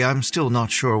day I'm still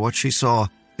not sure what she saw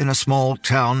in a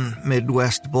small-town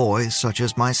Midwest boy such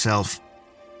as myself.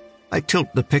 I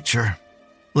tilt the picture,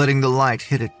 letting the light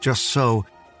hit it just so,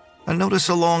 and notice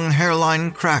a long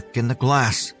hairline crack in the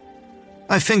glass.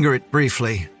 I finger it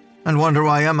briefly, and wonder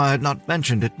why Emma had not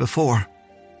mentioned it before.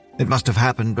 It must have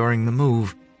happened during the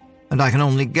move, and I can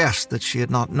only guess that she had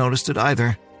not noticed it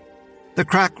either. The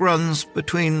crack runs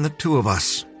between the two of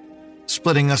us,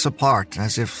 splitting us apart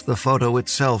as if the photo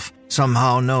itself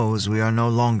somehow knows we are no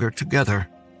longer together.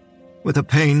 With a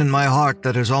pain in my heart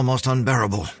that is almost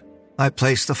unbearable, I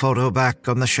place the photo back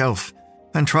on the shelf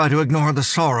and try to ignore the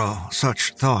sorrow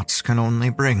such thoughts can only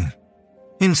bring.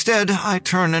 Instead, I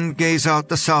turn and gaze out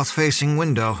the south-facing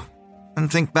window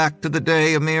and think back to the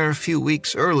day a mere few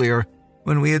weeks earlier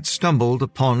when we had stumbled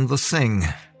upon the thing.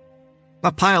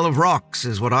 A pile of rocks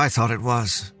is what I thought it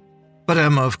was, but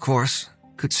Emma, of course,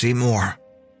 could see more.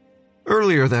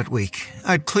 Earlier that week,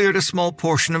 I'd cleared a small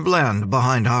portion of land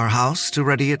behind our house to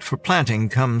ready it for planting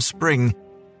come spring,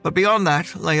 but beyond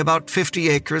that lay about 50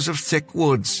 acres of thick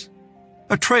woods.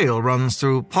 A trail runs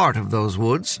through part of those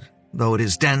woods, though it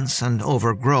is dense and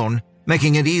overgrown,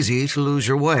 making it easy to lose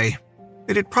your way.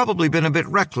 It had probably been a bit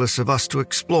reckless of us to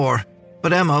explore,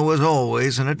 but Emma was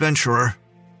always an adventurer.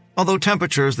 Although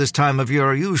temperatures this time of year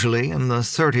are usually in the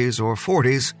 30s or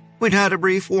 40s, we'd had a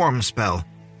brief warm spell,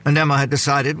 and Emma had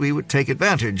decided we would take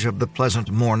advantage of the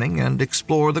pleasant morning and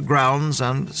explore the grounds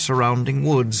and surrounding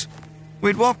woods.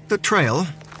 We'd walked the trail,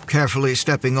 carefully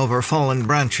stepping over fallen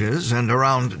branches and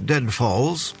around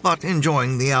deadfalls, but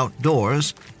enjoying the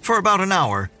outdoors, for about an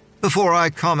hour, before I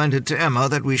commented to Emma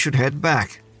that we should head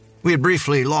back. We had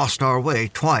briefly lost our way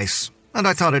twice, and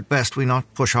I thought it best we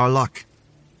not push our luck.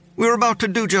 We were about to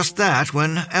do just that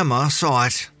when Emma saw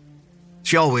it.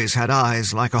 She always had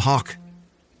eyes like a hawk.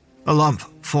 A lump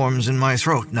forms in my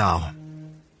throat now,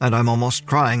 and I'm almost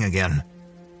crying again.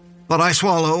 But I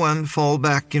swallow and fall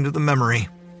back into the memory.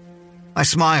 I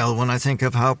smile when I think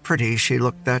of how pretty she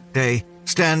looked that day,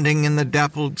 standing in the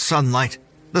dappled sunlight,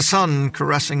 the sun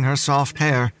caressing her soft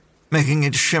hair, making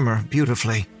it shimmer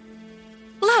beautifully.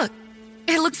 Look,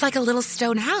 it looks like a little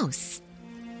stone house.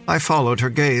 I followed her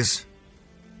gaze.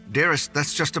 Dearest,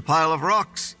 that's just a pile of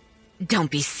rocks. Don't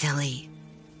be silly.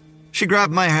 She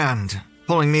grabbed my hand,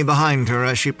 pulling me behind her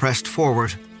as she pressed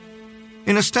forward.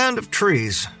 In a stand of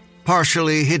trees,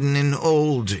 partially hidden in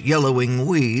old, yellowing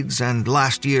weeds and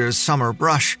last year's summer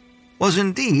brush, was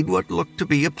indeed what looked to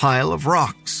be a pile of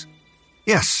rocks.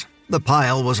 Yes, the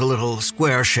pile was a little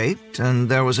square-shaped, and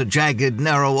there was a jagged,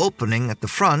 narrow opening at the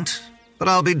front, but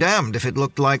I'll be damned if it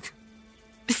looked like...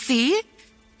 See?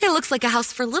 It looks like a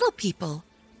house for little people.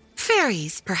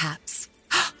 Fairies, perhaps.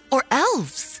 Or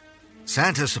elves.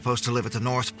 Santa's supposed to live at the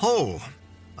North Pole,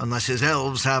 unless his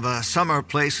elves have a summer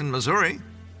place in Missouri.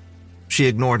 She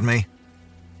ignored me.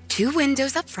 2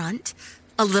 windows up front,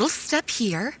 a little step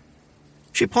here.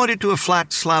 She pointed to a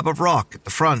flat slab of rock at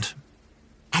the front.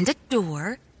 And a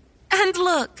door. And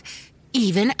look,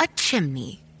 even a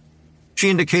chimney. She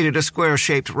indicated a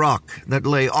square-shaped rock that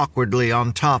lay awkwardly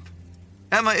on top.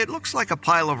 Emma, it looks like a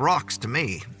pile of rocks to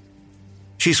me.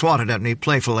 She swatted at me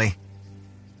playfully.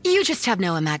 You just have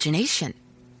no imagination.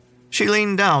 She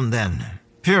leaned down then,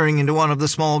 peering into one of the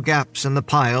small gaps in the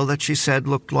pile that she said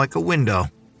looked like a window.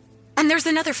 And there's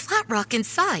another flat rock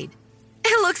inside.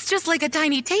 It looks just like a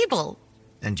tiny table.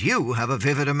 And you have a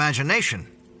vivid imagination.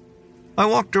 I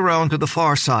walked around to the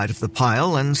far side of the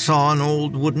pile and saw an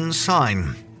old wooden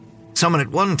sign. Someone at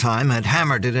one time had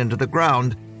hammered it into the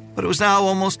ground, but it was now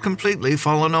almost completely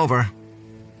fallen over.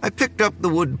 I picked up the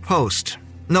wood post,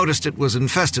 noticed it was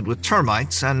infested with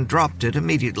termites, and dropped it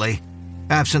immediately,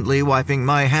 absently wiping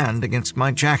my hand against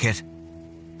my jacket.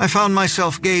 I found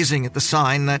myself gazing at the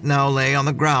sign that now lay on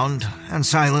the ground and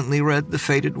silently read the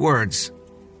faded words.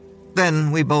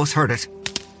 Then we both heard it.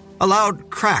 A loud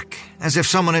crack, as if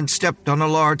someone had stepped on a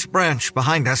large branch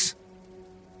behind us.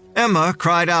 Emma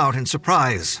cried out in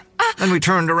surprise, and we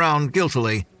turned around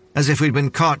guiltily, as if we'd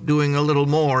been caught doing a little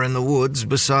more in the woods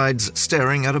besides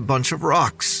staring at a bunch of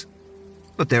rocks.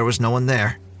 But there was no one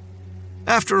there.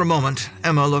 After a moment,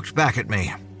 Emma looked back at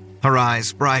me, her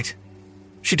eyes bright.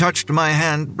 She touched my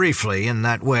hand briefly in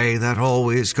that way that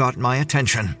always got my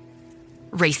attention.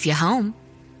 Race you home.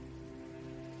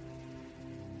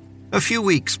 A few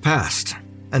weeks passed,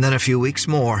 and then a few weeks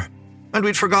more, and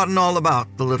we'd forgotten all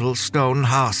about the little stone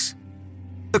house.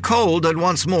 The cold had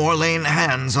once more lain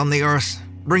hands on the earth,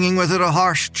 bringing with it a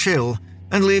harsh chill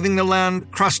and leaving the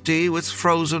land crusty with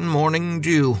frozen morning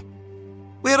dew.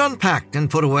 We had unpacked and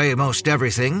put away most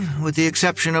everything, with the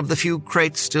exception of the few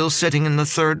crates still sitting in the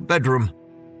 3rd bedroom.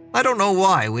 I don't know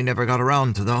why we never got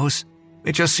around to those.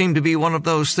 It just seemed to be one of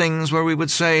those things where we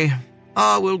would say,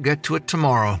 we'll get to it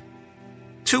tomorrow.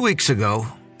 2 weeks ago,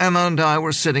 Emma and I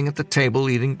were sitting at the table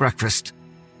eating breakfast.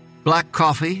 Black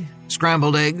coffee,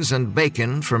 scrambled eggs, and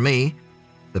bacon for me.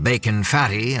 The bacon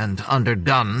fatty and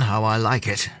underdone how I like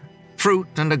it. Fruit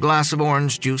and a glass of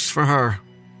orange juice for her.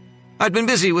 I'd been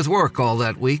busy with work all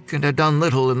that week and had done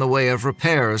little in the way of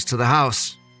repairs to the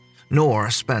house,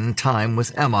 nor spend time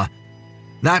with Emma.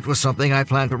 That was something I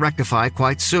planned to rectify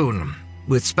quite soon,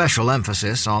 with special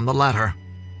emphasis on the latter.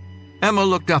 Emma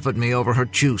looked up at me over her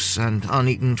juice and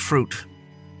uneaten fruit.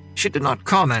 She did not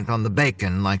comment on the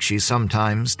bacon like she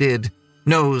sometimes did,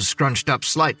 nose scrunched up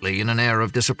slightly in an air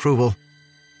of disapproval.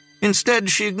 Instead,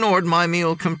 she ignored my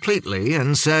meal completely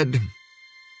and said,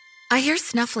 I hear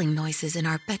snuffling noises in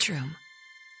our bedroom.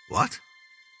 What?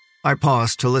 I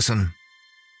paused to listen.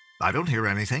 I don't hear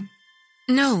anything.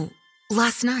 No,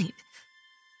 last night.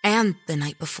 And the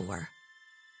night before.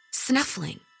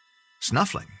 Snuffling.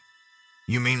 Snuffling?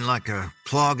 You mean like a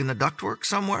clog in the ductwork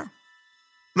somewhere?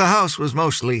 The house was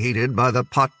mostly heated by the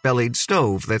pot-bellied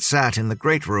stove that sat in the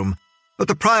great room, but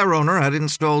the prior owner had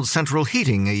installed central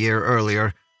heating a year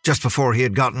earlier, just before he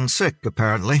had gotten sick,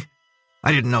 apparently.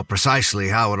 I didn't know precisely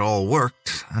how it all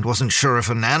worked, and wasn't sure if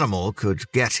an animal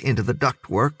could get into the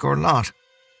ductwork or not.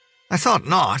 I thought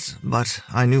not, but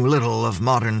I knew little of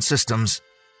modern systems.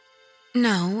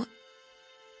 No,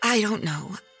 I don't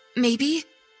know. Maybe,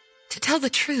 to tell the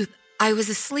truth, I was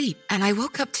asleep and I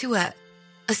woke up to a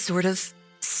sort of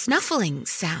snuffling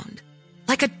sound,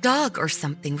 like a dog or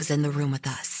something was in the room with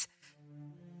us.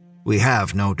 We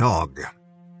have no dog.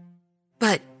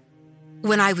 But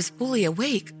when I was fully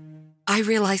awake, I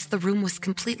realized the room was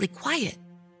completely quiet.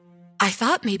 I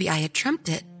thought maybe I had dreamt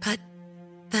it, but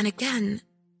then again...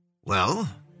 Well,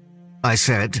 I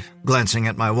said, glancing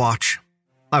at my watch.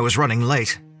 I was running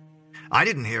late. I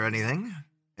didn't hear anything.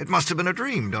 It must have been a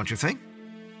dream, don't you think?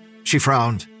 She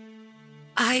frowned.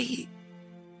 I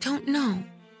don't know.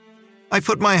 I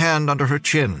put my hand under her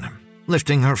chin,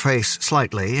 lifting her face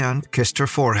slightly, and kissed her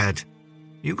forehead.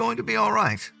 You going to be all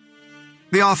right?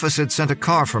 The office had sent a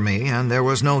car for me, and there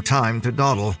was no time to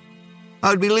dawdle. I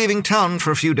would be leaving town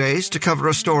for a few days to cover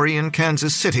a story in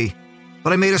Kansas City,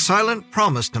 but I made a silent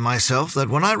promise to myself that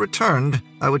when I returned,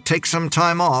 I would take some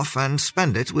time off and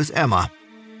spend it with Emma.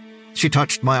 She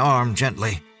touched my arm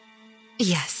gently.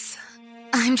 Yes,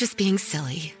 I'm just being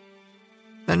silly.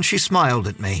 Then she smiled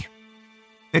at me.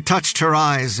 It touched her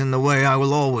eyes in the way I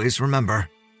will always remember.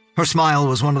 Her smile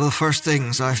was one of the first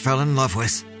things I fell in love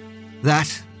with.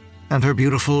 That and her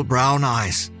beautiful brown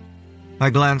eyes. I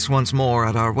glance once more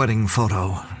at our wedding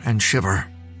photo and shiver.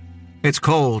 It's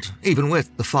cold, even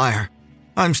with the fire.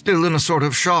 I'm still in a sort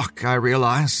of shock, I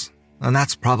realize, and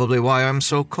that's probably why I'm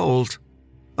so cold.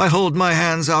 I hold my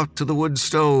hands out to the wood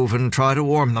stove and try to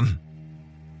warm them.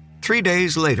 3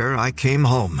 days later, I came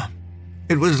home.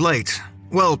 It was late,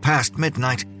 well past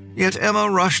midnight, yet Emma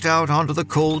rushed out onto the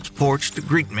cold porch to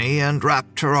greet me and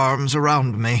wrapped her arms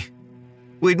around me.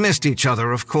 We'd missed each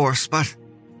other, of course, but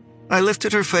I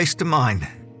lifted her face to mine,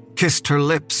 kissed her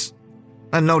lips,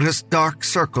 and noticed dark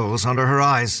circles under her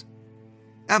eyes.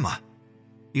 Emma,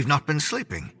 you've not been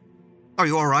sleeping. Are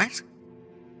you all right?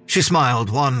 She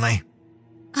smiled wanly.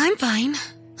 I'm fine.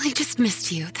 I just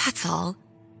missed you, that's all.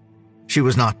 She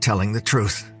was not telling the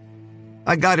truth.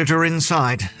 I guided her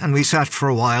inside, and we sat for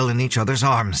a while in each other's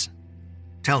arms.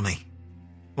 Tell me,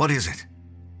 what is it?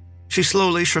 She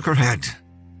slowly shook her head,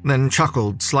 then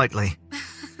chuckled slightly.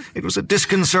 It was a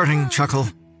disconcerting chuckle,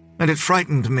 and it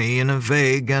frightened me in a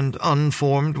vague and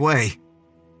unformed way.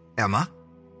 Emma?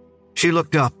 She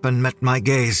looked up and met my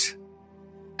gaze.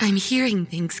 I'm hearing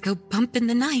things go bump in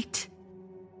the night.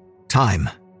 Time.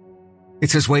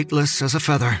 It's as weightless as a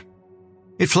feather.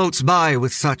 It floats by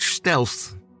with such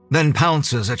stealth, then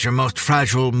pounces at your most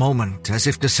fragile moment as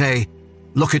if to say,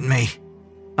 look at me.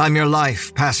 I'm your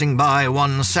life passing by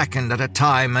 1 second at a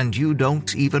time and you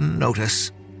don't even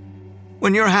notice.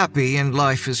 When you're happy and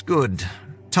life is good,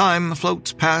 time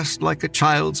floats past like a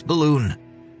child's balloon.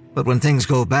 But when things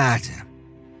go bad,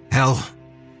 hell,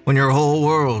 when your whole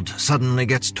world suddenly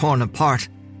gets torn apart,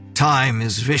 time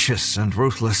is vicious and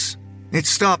ruthless. It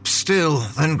stops still,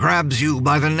 then grabs you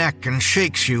by the neck and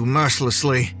shakes you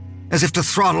mercilessly, as if to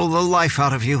throttle the life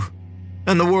out of you.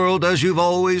 And the world as you've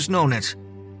always known it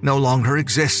no longer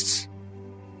exists.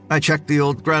 I checked the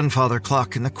old grandfather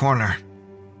clock in the corner.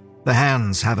 The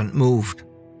hands haven't moved.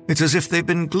 It's as if they've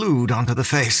been glued onto the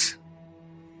face.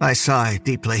 I sigh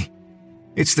deeply.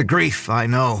 It's the grief, I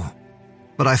know,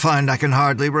 but I find I can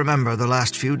hardly remember the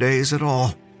last few days at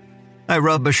all. I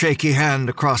rub a shaky hand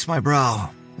across my brow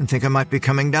and think I might be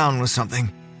coming down with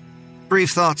something.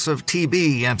 Brief thoughts of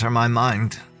TB enter my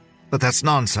mind, but that's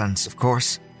nonsense, of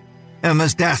course.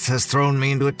 Emma's death has thrown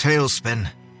me into a tailspin.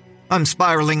 I'm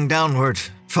spiraling downward,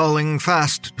 falling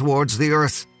fast towards the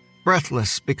earth,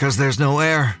 breathless because there's no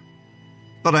air.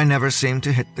 But I never seem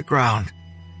to hit the ground.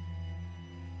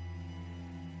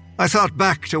 I thought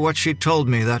back to what she'd told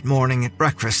me that morning at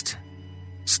breakfast.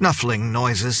 Snuffling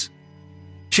noises.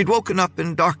 She'd woken up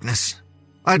in darkness.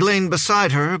 I'd lain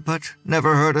beside her, but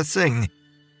never heard a thing.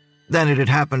 Then it had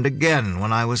happened again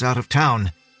when I was out of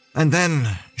town. And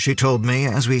then, she told me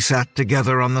as we sat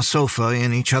together on the sofa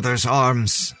in each other's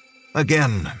arms.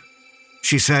 Again.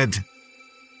 She said,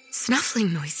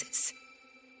 Snuffling noises.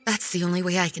 That's the only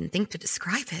way I can think to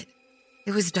describe it.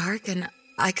 It was dark and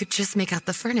I could just make out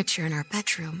the furniture in our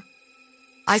bedroom.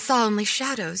 I saw only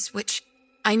shadows, which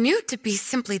I knew to be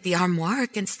simply the armoire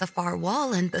against the far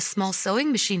wall and the small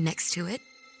sewing machine next to it,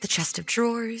 the chest of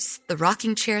drawers, the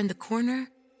rocking chair in the corner.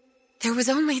 There was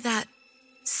only that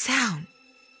sound.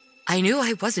 I knew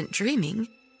I wasn't dreaming,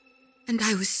 and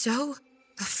I was so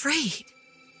afraid.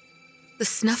 The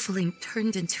snuffling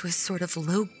turned into a sort of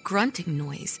low grunting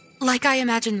noise, like I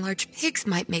imagine large pigs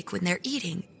might make when they're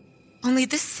eating. Only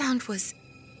this sound was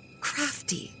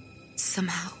crafty,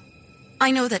 somehow.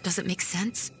 I know that doesn't make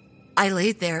sense. I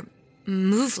lay there,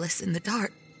 moveless in the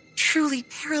dark, truly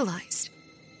paralyzed.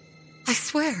 I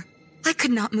swear, I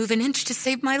could not move an inch to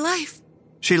save my life.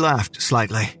 She laughed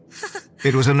slightly.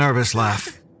 It was a nervous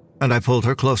laugh, and I pulled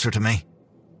her closer to me.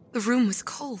 The room was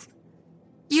cold.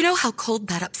 You know how cold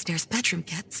that upstairs bedroom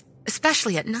gets,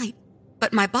 especially at night,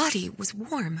 but my body was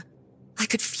warm. I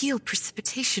could feel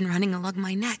precipitation running along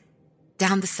my neck,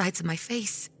 down the sides of my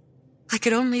face. I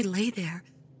could only lay there,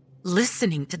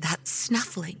 listening to that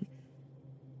snuffling.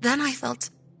 Then I felt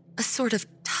a sort of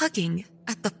tugging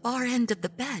at the far end of the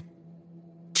bed.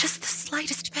 Just the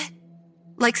slightest bit,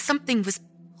 like something was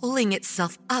pulling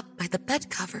itself up by the bed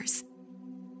covers.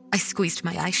 I squeezed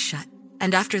my eyes shut,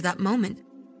 and after that moment,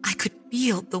 I could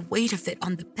feel the weight of it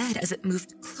on the bed as it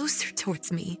moved closer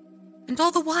towards me, and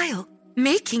all the while,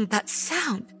 making that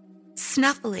sound,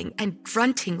 snuffling and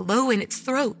grunting low in its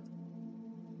throat.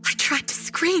 I tried to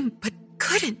scream, but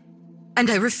couldn't, and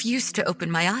I refused to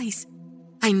open my eyes.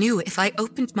 I knew if I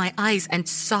opened my eyes and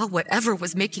saw whatever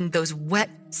was making those wet,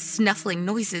 snuffling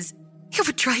noises, it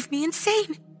would drive me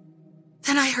insane.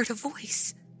 Then I heard a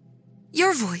voice,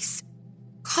 your voice,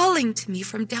 calling to me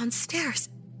from downstairs,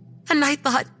 and I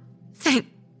thought, thank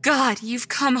God you've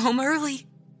come home early.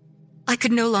 I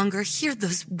could no longer hear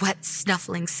those wet,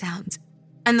 snuffling sounds,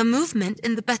 and the movement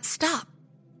in the bed stopped.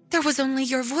 There was only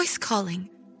your voice calling.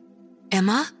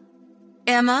 Emma?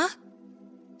 Emma?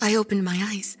 I opened my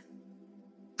eyes.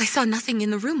 I saw nothing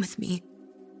in the room with me,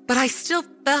 but I still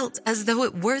felt as though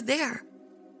it were there.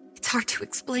 It's hard to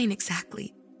explain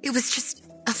exactly. It was just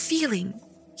a feeling,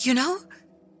 you know?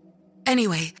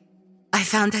 Anyway, I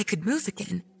found I could move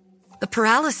again. The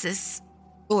paralysis,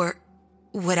 or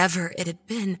whatever it had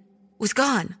been, was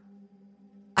gone.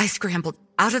 I scrambled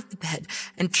out of the bed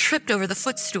and tripped over the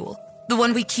footstool, the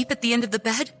one we keep at the end of the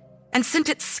bed, and sent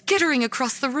it skittering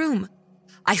across the room.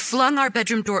 I flung our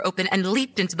bedroom door open and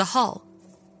leaped into the hall.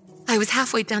 I was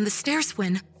halfway down the stairs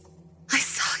when I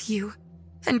saw you,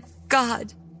 and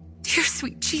God, dear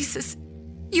sweet Jesus,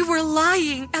 you were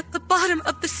lying at the bottom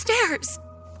of the stairs.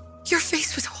 Your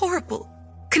face was horrible,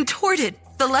 contorted,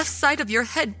 the left side of your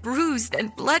head bruised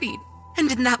and bloodied,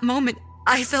 and in that moment,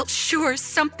 I felt sure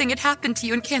something had happened to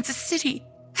you in Kansas City,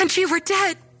 and you were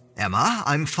dead. Emma,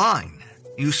 I'm fine.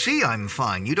 You see I'm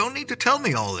fine. You don't need to tell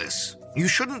me all this. You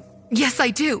shouldn't... Yes, I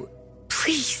do.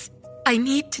 Please, I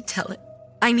need to tell it.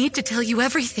 I need to tell you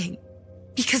everything.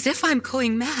 Because if I'm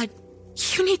going mad,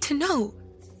 you need to know.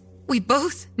 We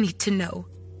both need to know.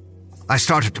 I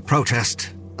started to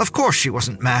protest. Of course she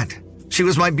wasn't mad. She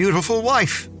was my beautiful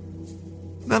wife.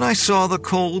 Then I saw the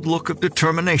cold look of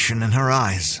determination in her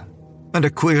eyes, and a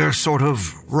queer sort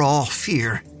of raw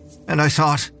fear, and I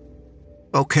thought,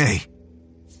 okay,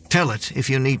 tell it if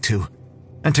you need to,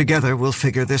 and together we'll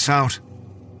figure this out.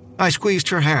 I squeezed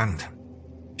her hand.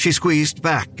 She squeezed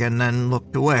back and then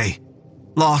looked away,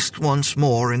 lost once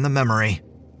more in the memory.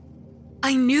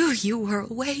 I knew you were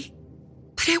away,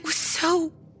 but it was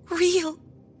so real.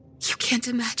 You can't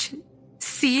imagine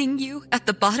seeing you at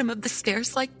the bottom of the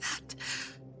stairs like that.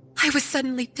 I was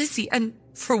suddenly dizzy, and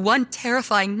for one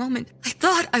terrifying moment, I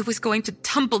thought I was going to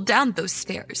tumble down those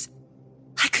stairs.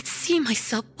 I could see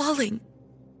myself falling,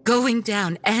 going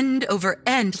down end over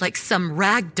end like some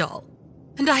rag doll.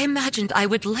 And I imagined I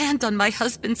would land on my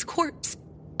husband's corpse,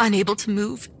 unable to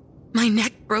move, my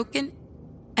neck broken,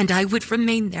 and I would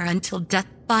remain there until death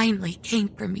finally came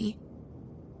for me.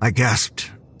 I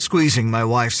gasped, squeezing my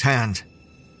wife's hand.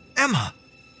 Emma,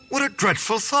 what a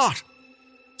dreadful thought.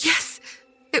 Yes,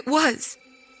 it was.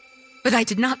 But I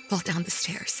did not fall down the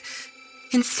stairs.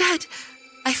 Instead,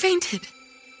 I fainted.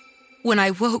 When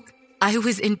I woke, I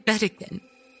was in bed again.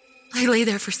 I lay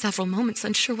there for several moments,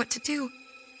 unsure what to do.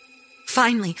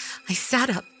 Finally, I sat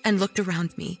up and looked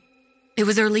around me. It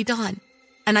was early dawn,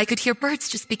 and I could hear birds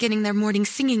just beginning their morning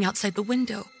singing outside the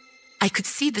window. I could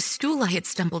see the stool I had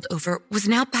stumbled over was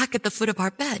now back at the foot of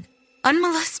our bed,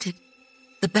 unmolested.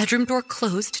 The bedroom door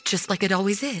closed just like it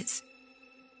always is.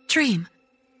 Dream.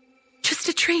 Just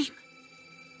a dream.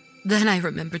 Then I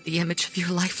remembered the image of your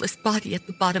lifeless body at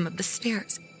the bottom of the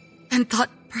stairs, and thought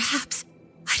perhaps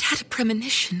I'd had a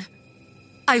premonition.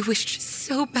 I wished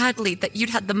so badly that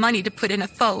you'd had the money to put in a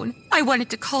phone. I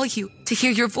wanted to call you, to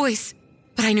hear your voice,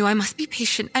 but I knew I must be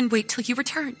patient and wait till you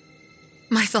returned.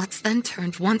 My thoughts then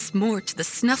turned once more to the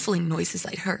snuffling noises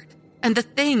I'd heard, and the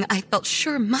thing I felt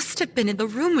sure must have been in the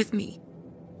room with me.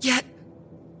 Yet,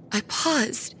 I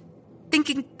paused,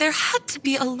 thinking there had to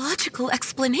be a logical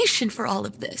explanation for all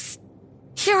of this.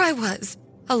 Here I was,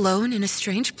 alone in a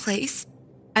strange place,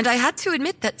 and I had to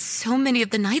admit that so many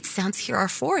of the night sounds here are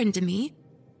foreign to me.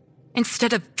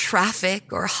 Instead of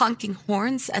traffic or honking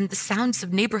horns and the sounds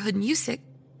of neighborhood music,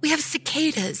 we have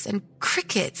cicadas and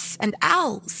crickets and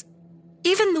owls.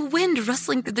 Even the wind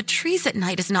rustling through the trees at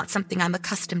night is not something I'm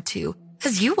accustomed to,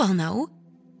 as you well know.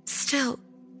 Still,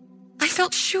 I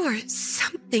felt sure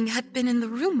something had been in the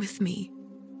room with me.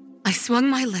 I swung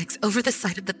my legs over the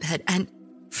side of the bed and,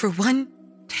 for one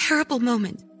terrible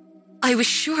moment, I was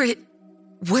sure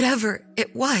whatever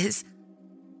it was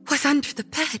under the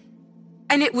bed,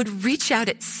 and it would reach out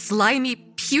its slimy,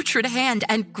 putrid hand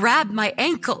and grab my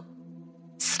ankle.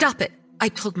 Stop it, I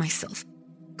told myself.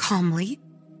 Calmly,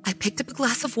 I picked up a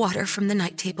glass of water from the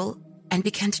night table and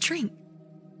began to drink.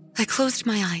 I closed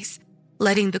my eyes,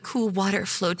 letting the cool water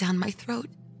flow down my throat,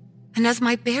 and as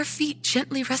my bare feet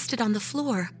gently rested on the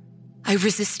floor, I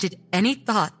resisted any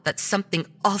thought that something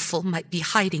awful might be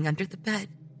hiding under the bed.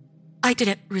 I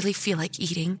didn't really feel like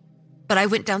eating, but I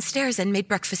went downstairs and made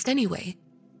breakfast anyway.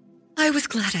 I was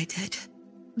glad I did.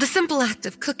 The simple act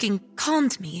of cooking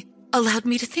calmed me, allowed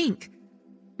me to think.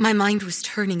 My mind was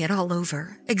turning it all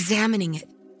over, examining it,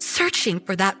 searching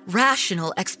for that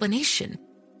rational explanation.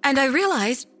 And I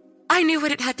realized I knew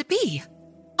what it had to be.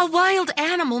 A wild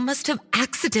animal must have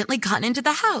accidentally gotten into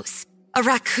the house. A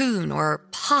raccoon or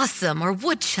possum or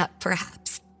woodchuck,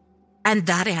 perhaps. And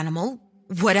that animal,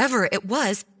 whatever it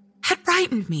was, had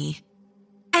frightened me.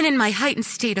 And in my heightened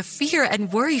state of fear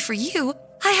and worry for you,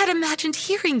 I had imagined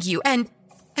hearing you and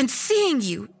seeing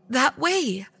you that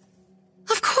way.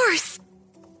 Of course.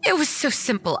 It was so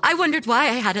simple. I wondered why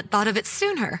I hadn't thought of it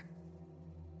sooner.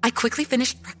 I quickly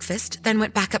finished breakfast, then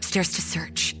went back upstairs to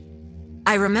search.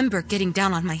 I remember getting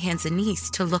down on my hands and knees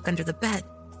to look under the bed,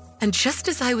 and just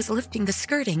as I was lifting the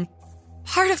skirting,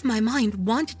 part of my mind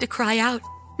wanted to cry out,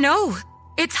 "No,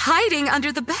 it's hiding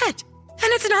under the bed.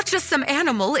 And it's not just some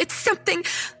animal, it's something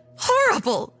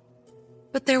horrible."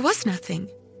 But there was nothing.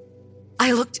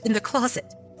 I looked in the closet,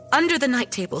 under the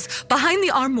night tables, behind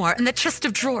the armoire and the chest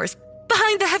of drawers,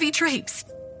 behind the heavy drapes.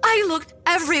 I looked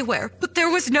everywhere, but there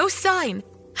was no sign.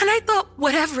 And I thought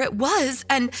whatever it was,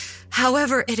 and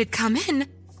however it had come in,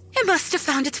 it must have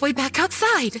found its way back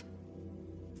outside.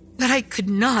 But I could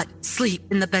not sleep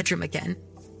in the bedroom again.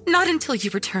 Not until you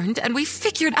returned and we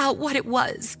figured out what it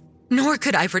was. Nor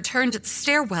could I return to the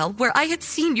stairwell where I had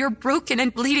seen your broken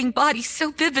and bleeding body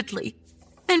so vividly.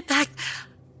 In fact,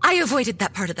 I avoided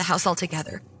that part of the house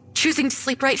altogether, choosing to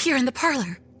sleep right here in the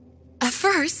parlor. At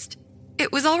first,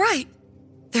 it was all right.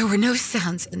 There were no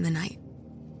sounds in the night.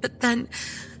 But then,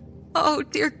 oh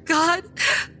dear God,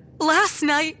 last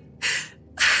night...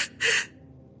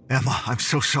 Emma, I'm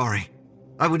so sorry.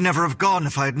 I would never have gone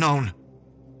if I had known.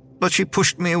 But she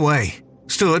pushed me away,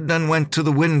 stood and went to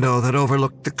the window that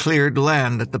overlooked the cleared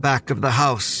land at the back of the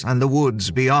house and the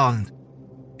woods beyond.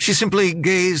 She simply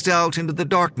gazed out into the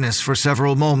darkness for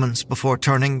several moments before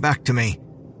turning back to me.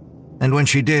 And when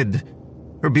she did,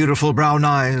 her beautiful brown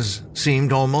eyes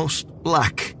seemed almost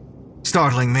black,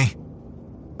 startling me.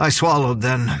 I swallowed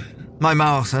then, my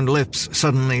mouth and lips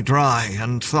suddenly dry,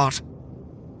 and thought,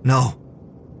 "No,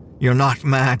 you're not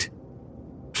mad.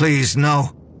 Please,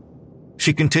 no."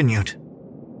 She continued.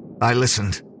 I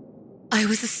listened. I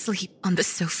was asleep on the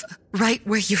sofa, right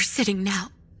where you're sitting now.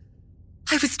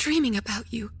 I was dreaming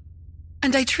about you,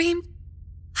 and I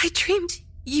dreamed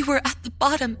you were at the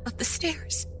bottom of the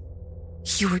stairs.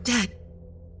 You were dead,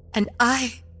 and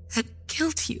I had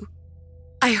killed you.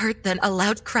 I heard then a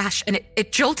loud crash, and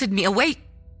it jolted me awake.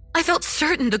 I felt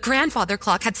certain the grandfather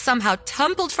clock had somehow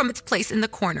tumbled from its place in the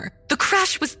corner. The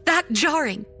crash was that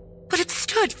jarring, but it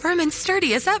stood firm and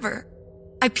sturdy as ever.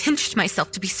 I pinched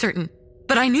myself to be certain,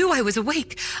 but I knew I was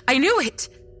awake. I knew it.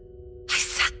 I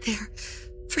sat there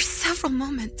for several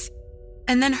moments,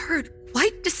 and then heard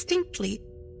quite distinctly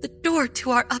the door to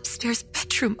our upstairs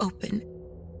bedroom open.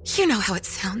 You know how it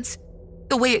sounds.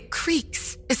 The way it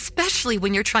creaks, especially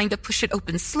when you're trying to push it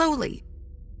open slowly.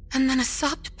 And then a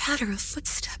soft patter of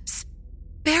footsteps,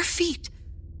 bare feet,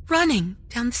 running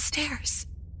down the stairs.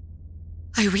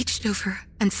 I reached over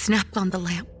and snapped on the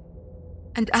lamp.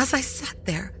 And as I sat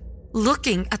there,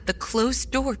 looking at the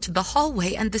closed door to the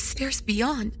hallway and the stairs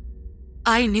beyond,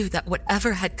 I knew that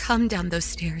whatever had come down those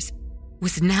stairs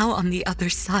was now on the other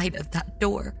side of that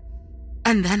door.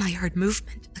 And then I heard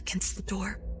movement against the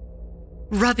door.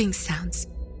 Rubbing sounds,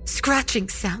 scratching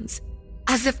sounds,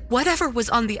 as if whatever was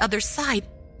on the other side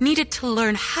needed to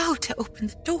learn how to open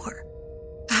the door.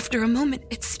 After a moment,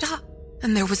 it stopped,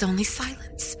 and there was only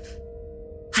silence.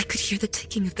 I could hear the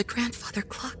ticking of the grandfather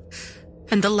clock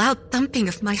and the loud thumping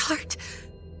of my heart.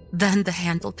 Then the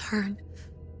handle turned,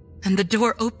 and the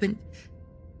door opened,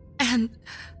 and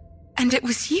it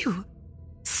was you,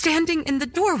 standing in the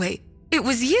doorway. It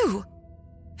was you.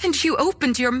 and you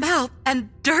opened your mouth, and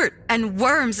dirt and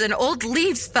worms and old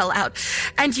leaves fell out,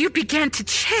 and you began to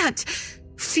chant,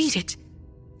 "Feed it,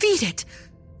 feed it.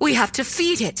 We have to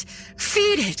feed it,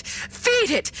 feed it,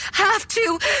 feed it, have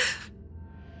to."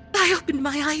 I opened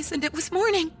my eyes and it was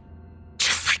morning,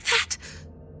 just like that,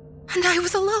 and I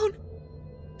was alone.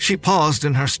 She paused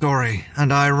in her story,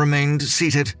 and I remained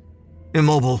seated,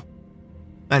 immobile,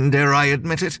 and dare I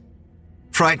admit it,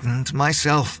 frightened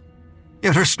myself.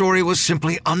 Yet her story was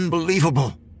simply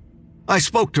unbelievable. I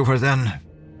spoke to her then,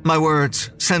 my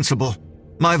words sensible,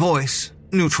 my voice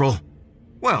neutral.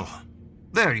 Well,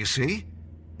 there you see.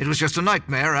 It was just a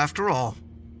nightmare after all.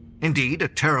 Indeed, a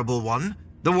terrible one,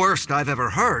 the worst I've ever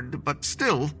heard, but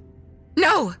still.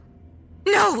 No,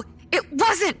 it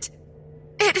wasn't.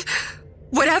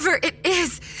 Whatever it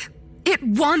is, it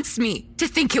wants me to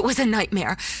think it was a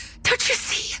nightmare. Don't you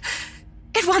see?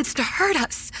 It wants to hurt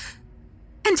us.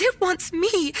 And it wants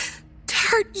me to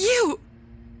hurt you.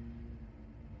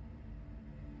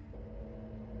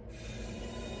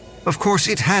 Of course,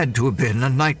 it had to have been a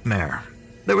nightmare.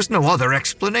 There was no other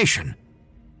explanation.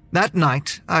 That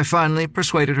night, I finally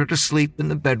persuaded her to sleep in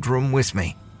the bedroom with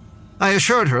me. I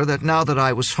assured her that now that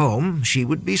I was home, she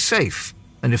would be safe,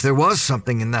 and if there was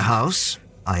something in the house,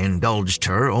 I indulged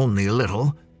her only a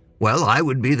little, well, I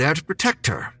would be there to protect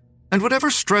her. And whatever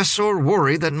stress or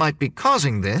worry that might be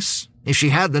causing this, if she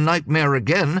had the nightmare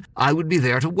again, I would be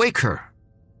there to wake her.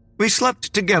 We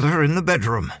slept together in the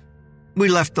bedroom. We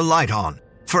left the light on,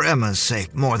 for Emma's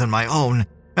sake more than my own,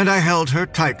 and I held her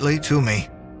tightly to me.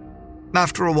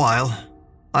 After a while,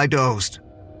 I dozed.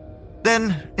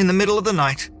 Then, in the middle of the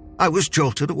night, I was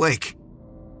jolted awake.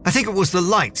 I think it was the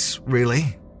lights,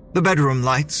 really. The bedroom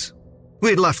lights.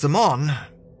 We had left them on,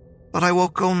 but I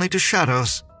woke only to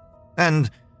shadows and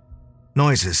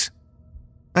noises,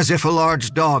 as if a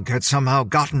large dog had somehow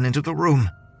gotten into the room.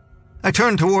 I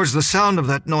turned towards the sound of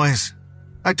that noise.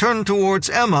 I turned towards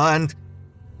Emma and,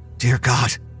 dear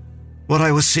God, what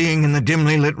I was seeing in the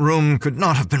dimly lit room could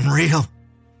not have been real.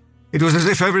 It was as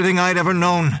if everything I'd ever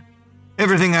known,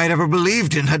 everything I'd ever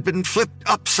believed in had been flipped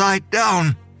upside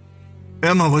down.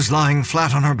 Emma was lying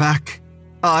flat on her back,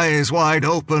 eyes wide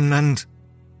open and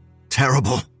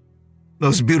terrible.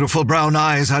 Those beautiful brown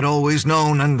eyes I'd always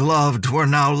known and loved were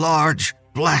now large,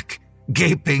 black,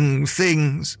 gaping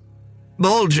things,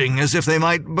 bulging as if they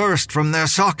might burst from their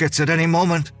sockets at any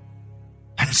moment.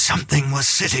 And something was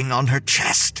sitting on her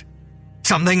chest.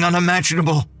 Something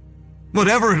unimaginable.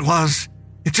 Whatever it was,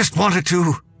 it just wanted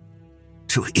to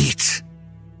eat.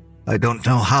 I don't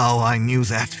know how I knew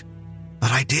that,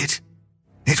 but I did.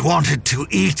 It wanted to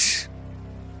eat.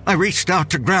 I reached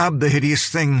out to grab the hideous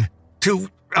thing, to,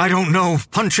 I don't know,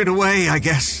 punch it away, I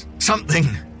guess, something.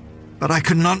 But I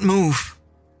could not move.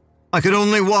 I could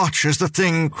only watch as the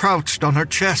thing crouched on her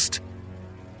chest.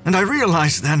 And I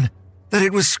realized then that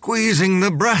it was squeezing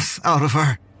the breath out of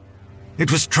her.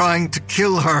 It was trying to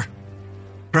kill her.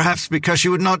 Perhaps because she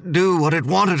would not do what it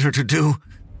wanted her to do.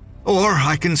 Or,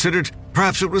 I considered,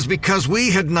 perhaps it was because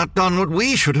we had not done what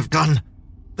we should have done.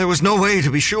 There was no way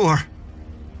to be sure.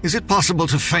 Is it possible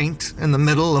to faint in the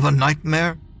middle of a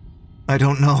nightmare? I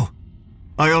don't know.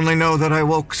 I only know that I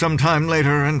woke some time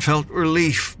later and felt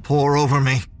relief pour over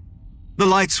me. The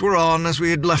lights were on as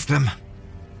we had left them.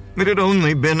 It had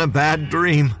only been a bad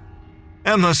dream.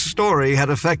 Emma's story had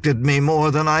affected me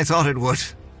more than I thought it would.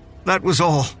 That was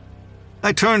all.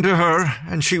 I turned to her,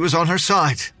 and she was on her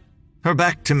side, her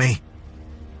back to me.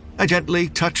 I gently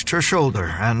touched her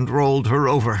shoulder and rolled her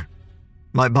over.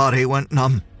 My body went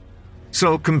numb.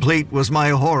 So complete was my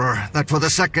horror that for the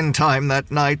second time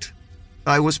that night,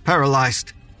 I was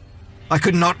paralyzed. I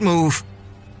could not move.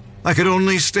 I could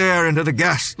only stare into the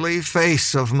ghastly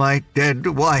face of my dead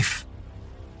wife.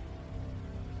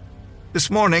 This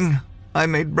morning, I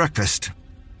made breakfast.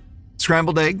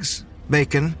 Scrambled eggs,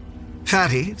 bacon,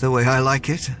 fatty the way I like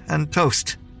it, and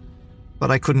toast.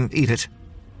 But I couldn't eat it.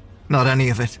 Not any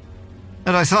of it.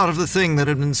 And I thought of the thing that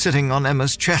had been sitting on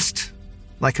Emma's chest,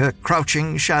 like a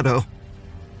crouching shadow.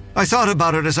 I thought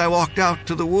about it as I walked out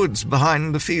to the woods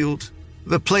behind the field,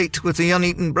 the plate with the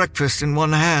uneaten breakfast in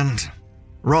one hand,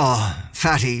 raw,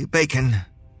 fatty bacon,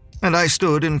 and I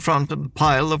stood in front of the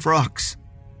pile of rocks.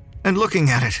 And looking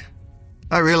at it,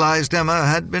 I realized Emma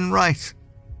had been right.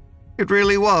 It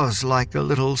really was like a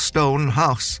little stone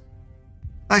house.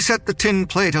 I set the tin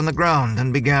plate on the ground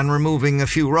and began removing a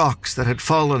few rocks that had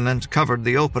fallen and covered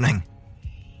the opening.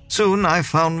 Soon I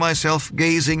found myself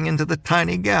gazing into the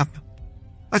tiny gap.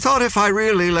 I thought if I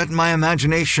really let my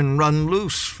imagination run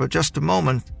loose for just a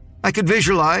moment, I could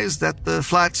visualize that the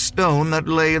flat stone that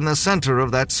lay in the center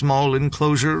of that small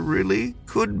enclosure really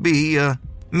could be a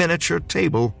miniature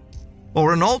table.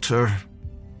 Or an altar,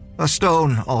 a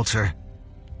stone altar,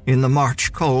 in the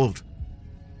March cold.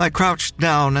 I crouched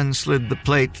down and slid the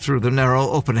plate through the narrow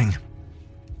opening.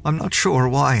 I'm not sure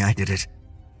why I did it,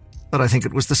 but I think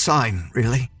it was the sign,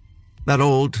 really. That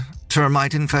old,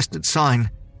 termite-infested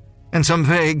sign, and some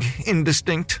vague,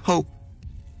 indistinct hope.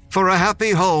 For a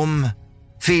happy home,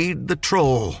 feed the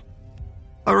troll.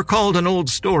 I recalled an old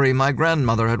story my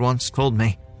grandmother had once told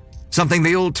me, something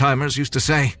the old-timers used to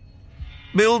say.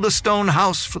 Build a stone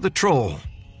house for the troll.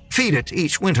 Feed it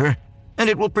each winter, and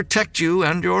it will protect you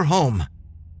and your home.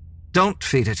 Don't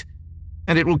feed it,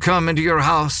 and it will come into your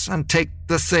house and take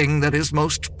the thing that is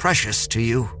most precious to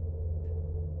you.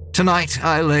 Tonight,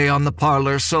 I lay on the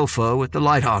parlor sofa with the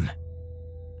light on.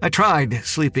 I tried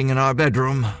sleeping in our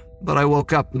bedroom, but I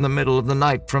woke up in the middle of the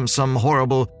night from some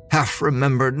horrible,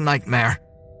 half-remembered nightmare,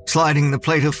 sliding the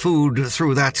plate of food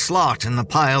through that slot in the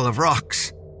pile of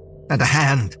rocks. And a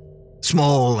hand,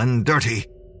 small and dirty,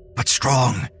 but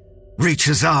strong,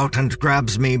 reaches out and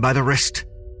grabs me by the wrist.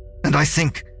 And I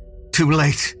think, too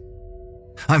late.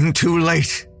 I'm too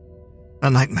late. A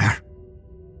nightmare.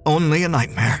 Only a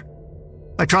nightmare.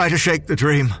 I try to shake the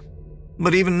dream,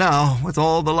 but even now, with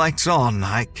all the lights on,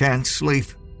 I can't sleep.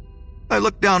 I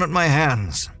look down at my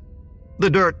hands. The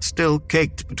dirt still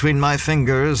caked between my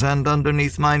fingers and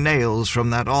underneath my nails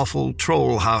from that awful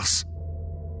troll house.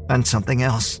 And something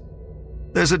else.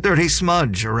 There's a dirty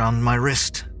smudge around my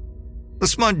wrist. The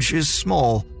smudge is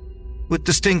small, with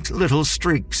distinct little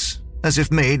streaks, as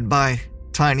if made by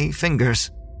tiny fingers.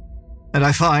 And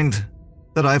I find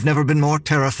that I've never been more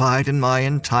terrified in my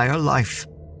entire life.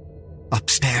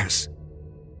 Upstairs,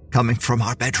 coming from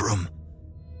our bedroom,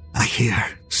 I hear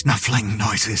snuffling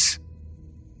noises.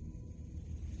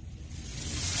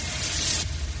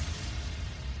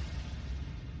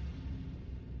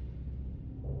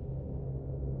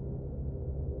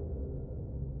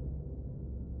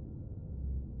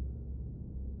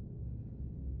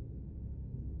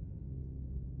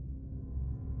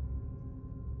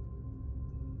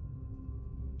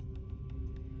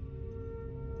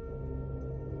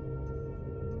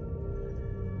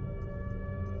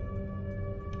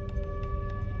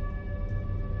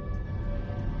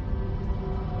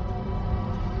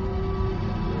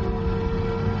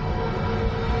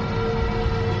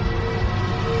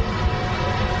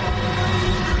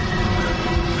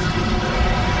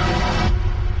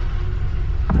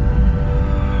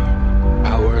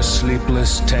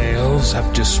 Sleepless tales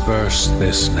have dispersed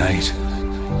this night,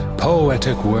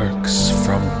 poetic works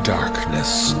from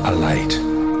darkness alight.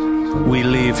 We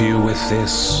leave you with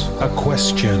this, a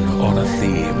question on a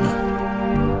theme.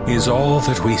 Is all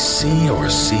that we see or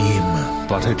seem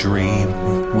but a dream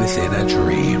within a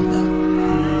dream?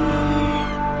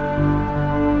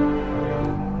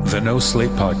 The No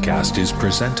Sleep podcast is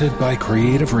presented by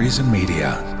Creative Reason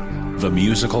Media. The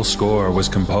musical score was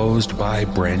composed by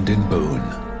Brandon Boone.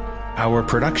 Our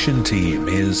production team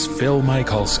is Phil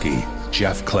Michalski,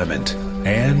 Jeff Clement,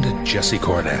 and Jesse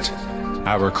Cornett.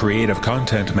 Our creative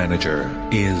content manager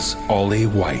is Ollie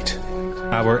White.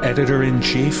 Our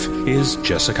editor-in-chief is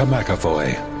Jessica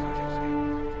McAvoy.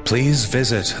 Please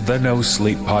visit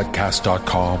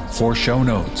thenosleeppodcast.com for show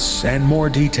notes and more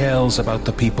details about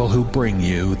the people who bring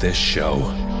you this show.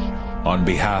 On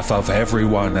behalf of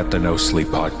everyone at the No Sleep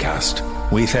Podcast,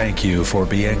 we thank you for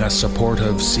being a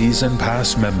supportive Season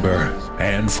Pass member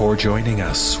and for joining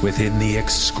us within the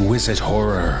exquisite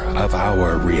horror of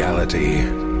our reality.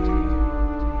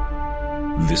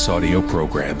 This audio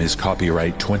program is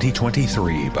copyright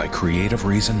 2023 by Creative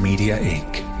Reason Media,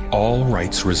 Inc. All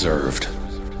rights reserved.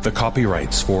 The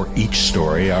copyrights for each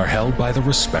story are held by the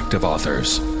respective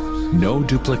authors. No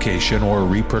duplication or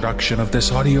reproduction of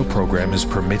this audio program is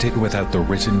permitted without the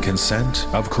written consent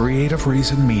of Creative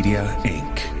Reason Media,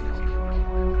 Inc.